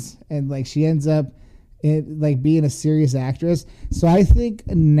awards and like she ends up like being a serious actress. So I think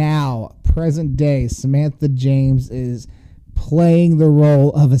now, present day, Samantha James is playing the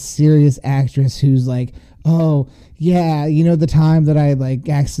role of a serious actress who's like oh yeah, the time that I like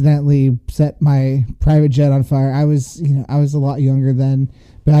accidentally set my private jet on fire. I was a lot younger then,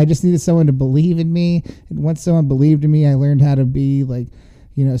 but I just needed someone to believe in me. And once someone believed in me, I learned how to be like,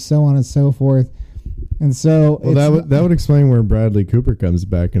 so on and so forth. And so Well, that would explain where Bradley Cooper comes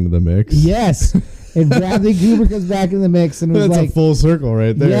back into the mix. yes. And Bradley Cooper comes back in the mix and was That's like, a full circle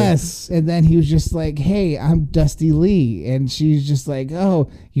right there. yes. And then he was just like, hey, I'm Dusty Lee. And she's just like, oh,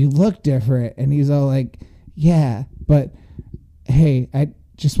 you look different. And he's all like, yeah, but hey, I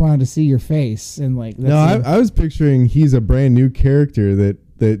just wanted to see your face. And like, No, I was picturing he's a brand new character that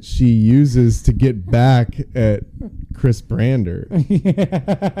she uses to get back at Chris Brander.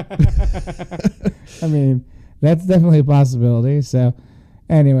 I mean, that's definitely a possibility. So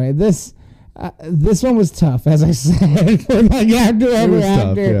anyway, this one was tough, as I said. For like After Ever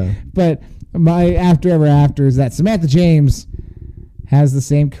After. Yeah. But my After Ever After is that Samantha James has the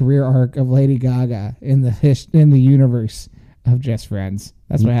same career arc of Lady Gaga in the universe of Just Friends.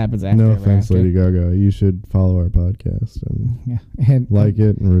 That's what happens after. No Ever offense, After. Lady Gaga. You should follow our podcast and Yeah. And like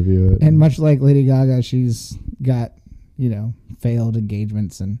it and review it. And much like Lady Gaga, she's got failed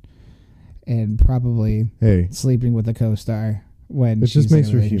engagements and probably hey, sleeping with a co-star when it she's just makes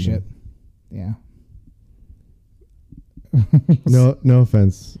in a her relationship. human. Yeah. No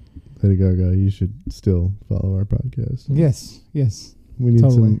offense, Lady Gaga. You should still follow our podcast. Yes. We need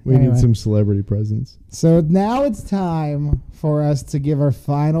Totally. we Anyway. need some celebrity presence. So now it's time for us to give our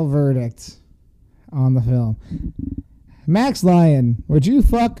final verdict on the film. Max Lyon, would you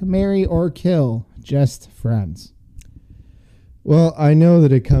fuck, marry, or kill Just Friends? Well, I know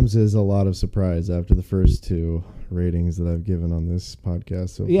that it comes as a lot of surprise after the first two ratings that I've given on this podcast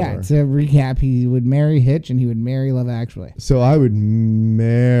so Yeah, far. to recap, he would marry Hitch and he would marry Love Actually. So I would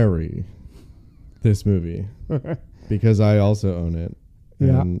marry this movie because I also own it.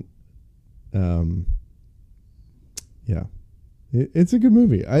 Yeah. And, yeah, it's a good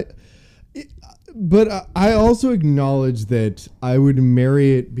movie. But I also acknowledge that I would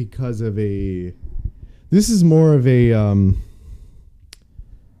marry it because of this is more of a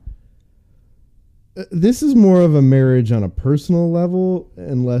marriage on a personal level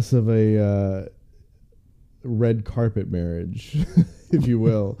and less of a red carpet marriage, if you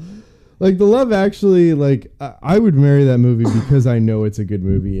will. Like the Love Actually, like I would marry that movie because I know it's a good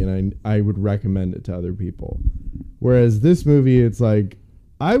movie and I would recommend it to other people. Whereas this movie, it's like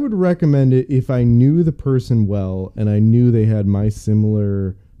I would recommend it if I knew the person well and I knew they had my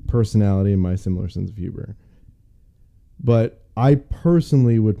similar personality and my similar sense of humor. But I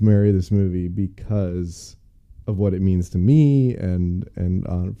personally would marry this movie because of what it means to me and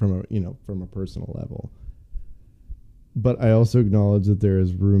from a personal level. But I also acknowledge that there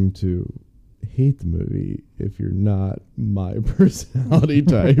is room to hate the movie if you're not my personality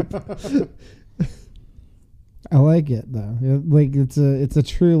type. I like it though. Like it's a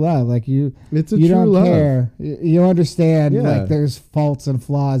true love. Like It's a you true don't love. care. You understand. Yeah. Like there's faults and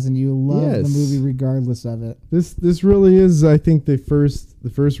flaws, and you love the Yes. movie regardless of it. This really is, I think, the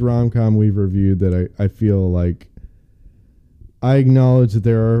first rom-com we've reviewed that I feel like I acknowledge that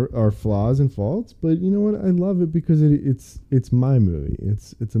there are flaws and faults, but you know what? I love it because it's my movie.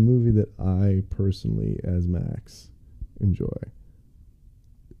 It's a movie that I personally, as Max, enjoy.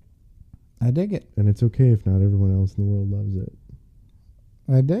 I dig it. And it's okay if not everyone else in the world loves it.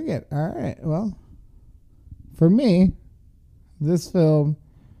 I dig it. All right. Well, for me, this film,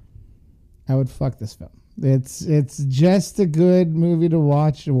 I would fuck this film. It's just a good movie to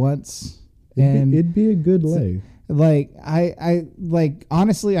watch once. It'd be a good lay. Like I like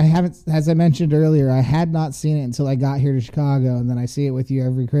honestly, I haven't, as I mentioned earlier, I had not seen it until I got here to Chicago, and then I see it with you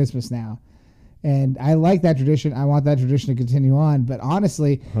every Christmas now. And I like that tradition. I want that tradition to continue on. But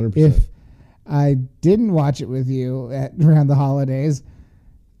honestly, 100%. if I didn't watch it with you around the holidays,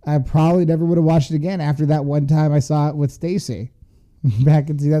 I probably never would have watched it again after that one time I saw it with Stacy back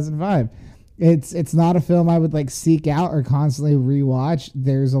in 2005. It's not a film I would like seek out or constantly rewatch.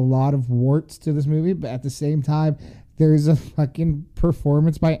 There's a lot of warts to this movie, but at the same time, there's a fucking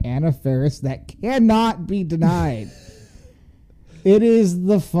performance by Anna Faris that cannot be denied. It is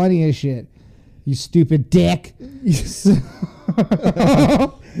the funniest shit. You stupid dick.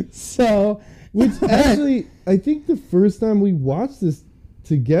 So, Which actually, I think the first time we watched this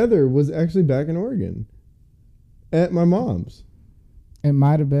together was actually back in Oregon at my mom's. it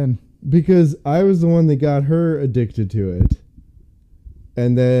might have been. Because I was the one that got her addicted to it.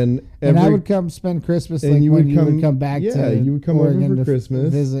 And then And I would come spend Christmas and like you when would you would come- come back yeah, to you would come over Oregon for to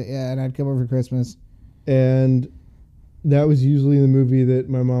Christmas. visit, yeah, and I'd come over for Christmas. and that was usually the movie that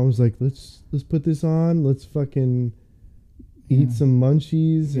my mom was like, let's put this on. Let's fucking eat some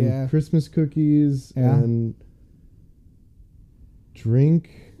munchies and Yeah. Christmas cookies Yeah. and drink.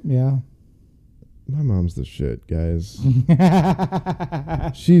 Yeah. My mom's the shit, guys.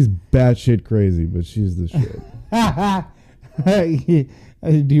 She's batshit crazy, but she's the shit.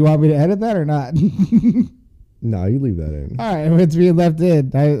 Do you want me to edit that or not? No, you leave that in. All right, it's being left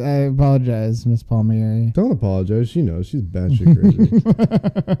in. I apologize, Miss Palmieri. Don't apologize. She knows she's batshit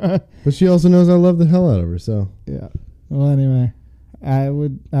crazy, but she also knows I love the hell out of her. So Yeah. Well, anyway, I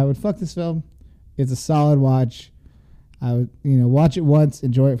would fuck this film. It's a solid watch. I would, watch it once,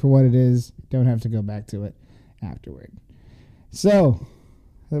 enjoy it for what it is. Don't have to go back to it afterward. So,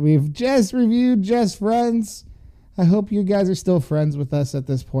 we've just reviewed Just Friends. I hope you guys are still friends with us at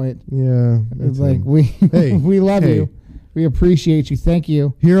this point. yeah, It's like we Hey, we love hey. you. We appreciate you. Thank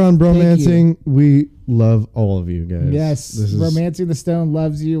you. here on Bromancing, we love all of you guys. Yes, this is Romancing the Stone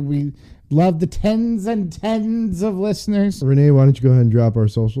loves you. We love the tens and tens of listeners. Renee. Why don't you go ahead and drop our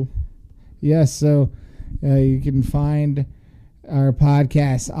social? Yes, so you can find our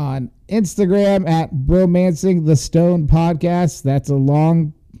podcast on Instagram at Bromancing the Stone Podcast. That's a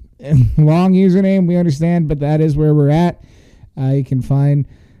long username, we understand, but that is where we're at. You can find,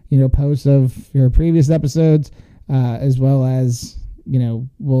 posts of your previous episodes, as well as,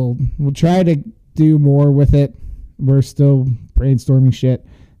 we'll try to do more with it. We're still brainstorming shit.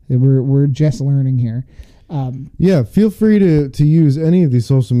 We're just learning here. Yeah, feel free to use any of these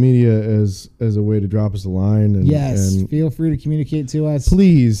social media as a way to drop us a line. And, Yes, and feel free to communicate to us.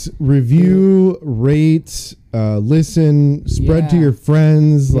 please review, rate, listen, spread to Yeah. your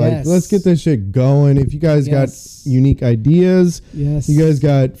friends. Like, Yes. let's get this shit going. If you guys Yes. got unique ideas, Yes. you guys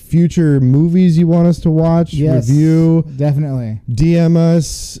got future movies you want us to watch, Yes, review, definitely. DM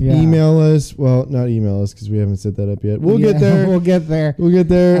us, Yeah. email us. Well, not email us because we haven't set that up yet. We'll Yeah, get there. We'll get there. We'll get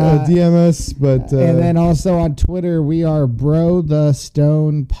there. DM us, but And then also on Twitter, we are Bro the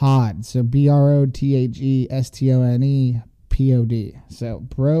Stone Pod. So BROTHESTONEPOD. So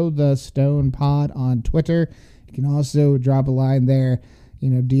Bro the Stone Pod on Twitter. You can also drop a line there.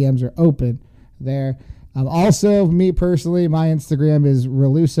 DMs are open there. Also, me personally, my Instagram is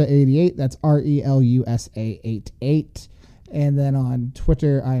Relusa88. That's RELUSA88. And then on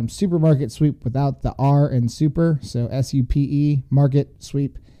Twitter, I am Supermarket Sweep without the R in super. So SUPE Market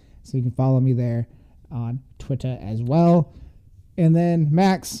Sweep. So you can follow me there on Twitter as well. And then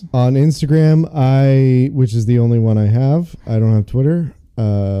Max. on Instagram, which is the only one I have. I don't have Twitter.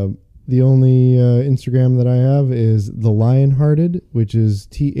 The only Instagram that I have is The Lionhearted, which is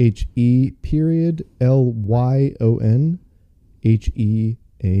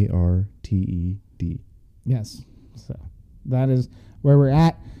THE_LYONHEARTED. Yes. So that is where we're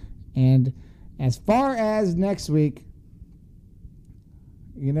at. And as far as next week,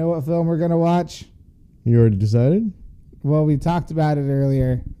 you know what film we're going to watch? You already decided? Well, we talked about it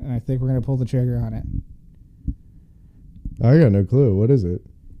earlier, and I think we're going to pull the trigger on it. I got no clue. What is it?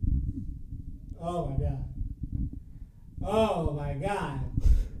 Oh my god. Oh my god.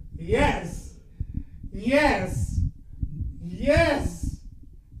 Yes. Yes. Yes.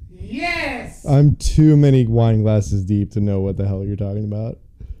 Yes. I'm too many wine glasses deep to know what the hell you're talking about.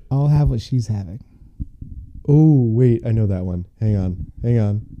 I'll have what she's having. Oh, wait. I know that one. Hang on.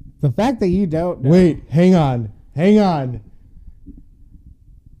 The fact that you don't know. Wait. Hang on.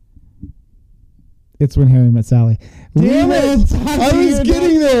 It's When Harry Met Sally. Damn We will it! talk I to was you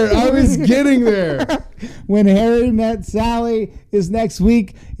getting next- there. When Harry Met Sally is next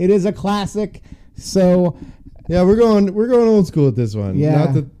week. It is a classic. So Yeah, we're going old school with this one.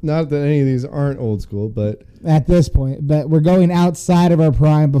 Yeah. Not that any of these aren't old school, but at this point, but we're going outside of our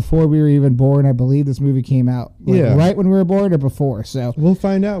prime before we were even born. I believe this movie came out right when we were born or before. So we'll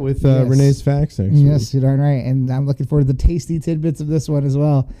find out with Yes. Renee's facts next week. yes, you're darn right. And I'm looking forward to the tasty tidbits of this one as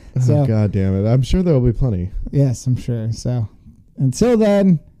well. So Oh, God damn it. I'm sure there will be plenty. yes, I'm sure. So until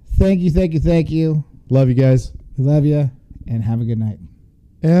then, thank you. Love you guys. We love you and have a good night.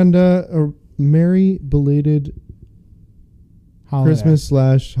 And a merry belated Holiday.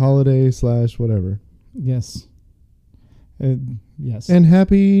 Christmas / holiday / whatever. Yes. Yes. And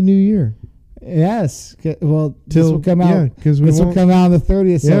happy New Year. Yes. Well, this Till- will come out. yeah, 'cause we this will won't- come out on the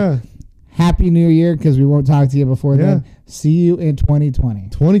 30th. So Yeah. Happy New Year, because we won't talk to you before then. See you in 2020.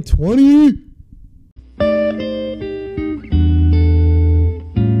 2020.